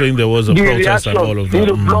mic, saying there was a protest and all of that.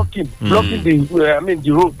 Blocking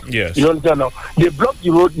the road. Yes. You understand now? They blocked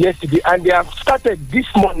the road yesterday and they have started this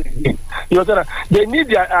morning. You understand? They need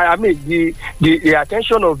the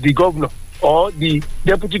attention of the governor or the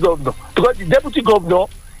deputy governor, because the deputy governor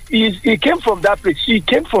he came from that place. She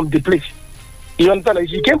came from the place. You understand?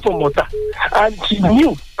 She came from Mota and she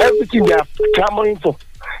knew everything they are clamoring for.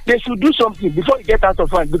 They should do something before they get out of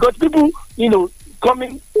hand, because people,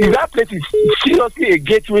 coming in that place is seriously a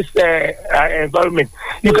gateway environment.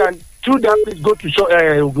 You can through that place go to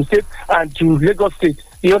Ogun State and to Lagos State.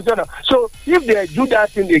 You understand? So if they do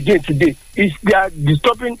that thing again today, they are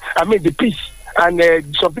disturbing the peace,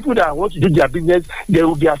 and some people that want to do their business, they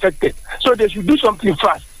will be affected. So they should do something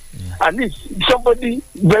fast. At least somebody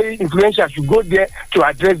very influential should go there to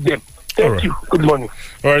address them. Thank you. Good morning.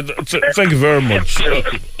 All right. Thank you very much.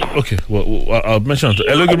 Okay. Well, I'll mention it.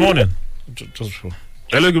 Hello. Good morning.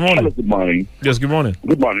 Hello. Good morning. Hello. Good morning. Yes. Good morning.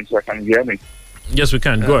 Good morning, sir. Can you hear me? Yes, we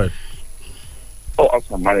can. Go ahead. Oh,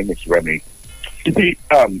 awesome. My name is Remy. You see,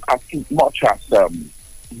 as much as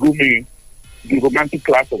Gumi, the romantic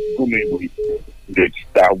class of Gumi,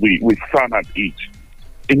 we frown at it.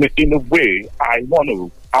 In a way, I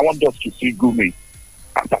want us to see Gumi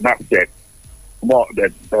as an asset more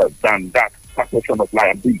than that perception of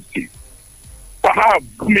liability. Perhaps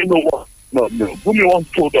Gumi Gumi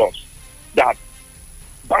once told us that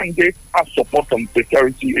bandits have support from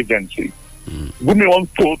security agencies. Gumi once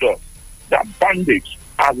told us that bandits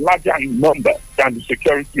are larger in number than the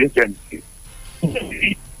security agencies.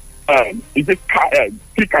 Is it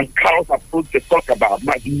stick and cows approach they talk about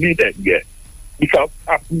might be needed here? Because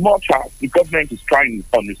as much as the government is trying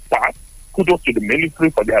on its part, kudos to the military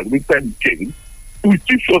for their recent change, we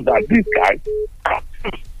still show that these guys are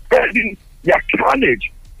spreading their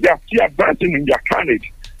carnage. They are still advancing in their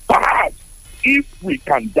carnage. Perhaps if we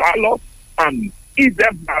can dialogue and ease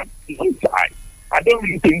them back one side, I don't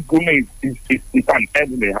really think Gumi is an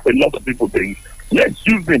enemy, as a lot of people think. Let's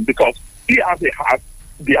use him because he has the heart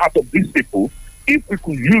of these people. If we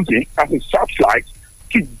could use him as a searchlight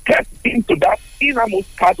to get into that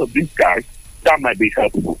innermost part of these guys, that might be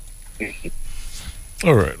helpful.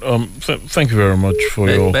 All right. Thank you very much for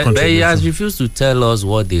your contribution. But he has refused to tell us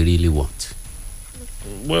what they really want.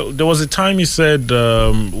 Well, there was a time he said,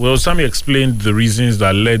 he explained the reasons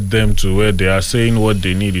that led them to where they are, saying what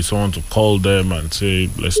they need is someone to call them and say,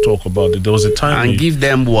 let's talk about it. There was a time and give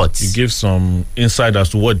them what? He gave some insight as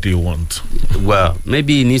to what they want. Well,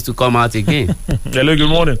 maybe he needs to come out again. Hello, good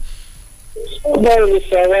morning. Good morning,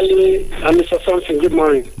 Mr. Wally and Mr. Thompson. Good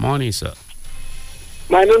morning. Morning, sir.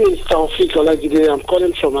 My name is Taufik Olajide. I'm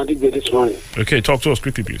calling from Adigbe this morning. Okay, talk to us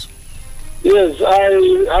quickly, please. Yes,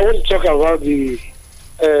 I want to talk about the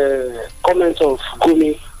comment of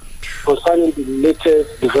Gumi concerning the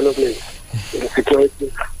latest development in the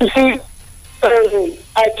security. You see,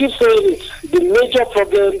 I keep saying it. The major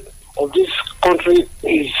problem of this country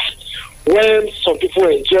is when some people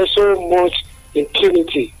enjoy so much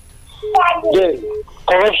impunity. Then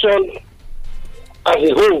corruption as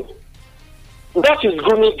a whole. That is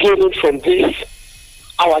Gumi gaining from this.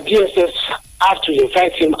 Our DSS have to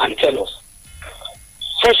invite him and tell us.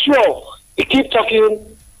 For sure, he keep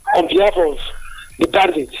talking on behalf of the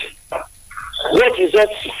bandits. What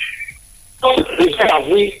results have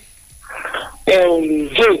we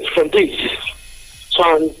gained from this?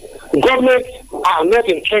 So government are not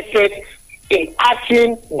interested in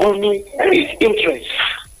acting Gumi his interests.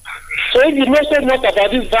 So if you know so much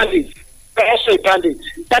about these bandits, also a bandit.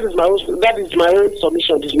 That is my own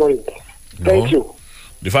submission this morning. Thank you.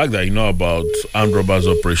 The fact that you know about armed robbers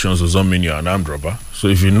operations doesn't mean you're an armed robber. So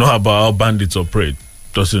if you know about how bandits operate,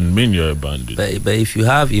 doesn't mean you're a bandit. But if you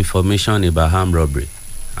have information about armed robbery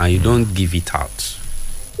and you don't give it out,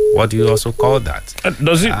 what do you also call that?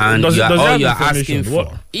 Does it? And does you it? are, Does all it you are have asking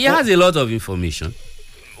information? for. He has a lot of information.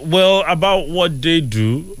 Well, about what they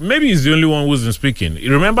do, maybe he's the only one who's been speaking.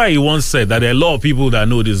 Remember, he once said that there are a lot of people that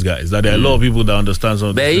know these guys, that there are a lot of people that understand some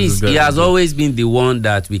of these guys. He has always been the one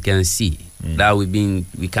that we can see, that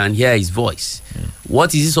we can hear his voice.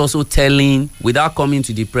 What is this also telling, without coming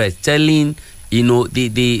to the press, telling,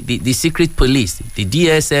 the secret police, the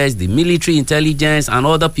DSS, the military intelligence, and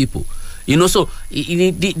other people. So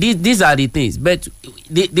these are the things. But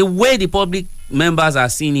the way the public members are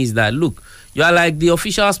seen is that, look, you are like the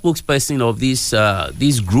official spokesperson of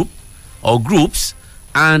this group or groups,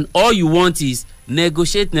 and all you want is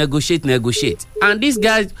negotiate. And these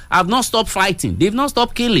guys have not stopped fighting. They've not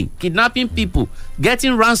stopped killing, kidnapping people,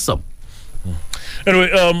 getting ransom.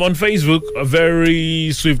 Anyway, on Facebook,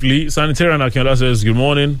 very swiftly, Sanitarian Akinola says, good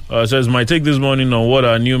morning. Says, my take this morning on what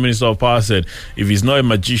our new Minister of Power said. If he's not a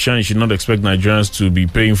magician, he should not expect Nigerians to be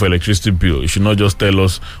paying for electricity bill. He should not just tell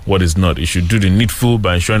us what is not. He should do the needful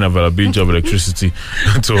by ensuring availability of electricity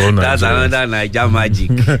to all Nigerians. That's another Niger magic.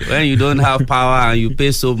 When you don't have power and you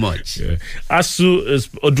pay so much. Yeah. ASU is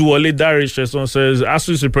Oduwole Darish says, ASU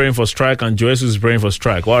is preparing for strike and JOSU is preparing for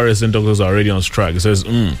strike. While resident doctors are already on strike. It says,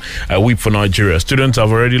 I weep for Nigeria. Students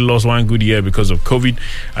have already lost one good year because of COVID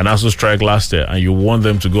and also strike last year, and you want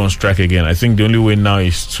them to go on strike again. I think the only way now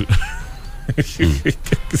is to it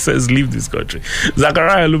says leave this country.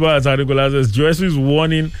 Zachariah Luba Atadigola says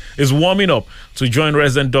JOSU is warming up to join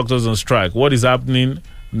resident doctors on strike. What is happening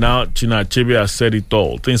now? China Achebe has said it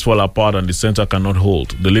all. Things fall apart and the center cannot hold.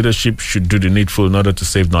 The leadership should do the needful in order to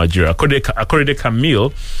save Nigeria. Akorede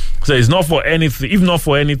Camille says, not for anything, if not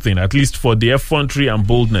for anything, at least for the effrontery and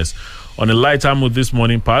boldness. On a lighter mood this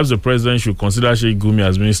morning, perhaps the president should consider Sheikh Gumi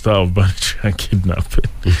as Minister of Banditry and Kidnapping.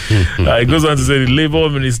 It goes on to say the Labour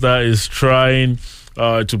Minister is trying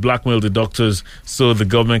to blackmail the doctors so the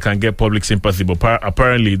government can get public sympathy, but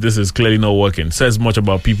apparently this is clearly not working. Says much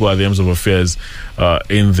about people at the ends of affairs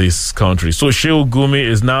in this country. So Sheikh Gumi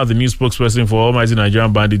is now the new spokesperson for almighty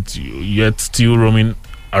Nigerian bandits, yet still roaming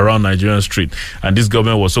around Nigerian street, and this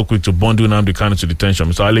government was so quick to bundle Nnamdi Kanu to detention.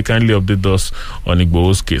 Mr. Ali, kindly update us on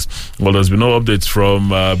Igboho's case. Well, there's been no updates from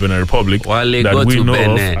Benin Republic that we know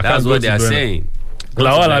of. That's what they are saying.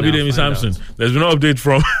 Lawal Abidemi Samson. There's been no update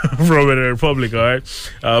from Benin Republic, all right?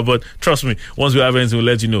 But trust me, once we have anything, we'll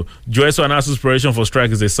let you know. JOSU and ASU's preparation for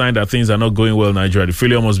strike is a sign that things are not going well in Nigeria. The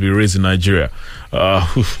failure must be raised in Nigeria.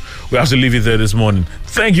 We have to leave it there this morning.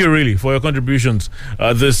 Thank you, really, for your contributions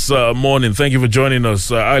this morning. Thank you for joining us.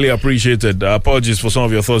 Highly appreciated. Apologies for some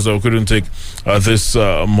of your thoughts that we couldn't take this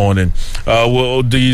morning.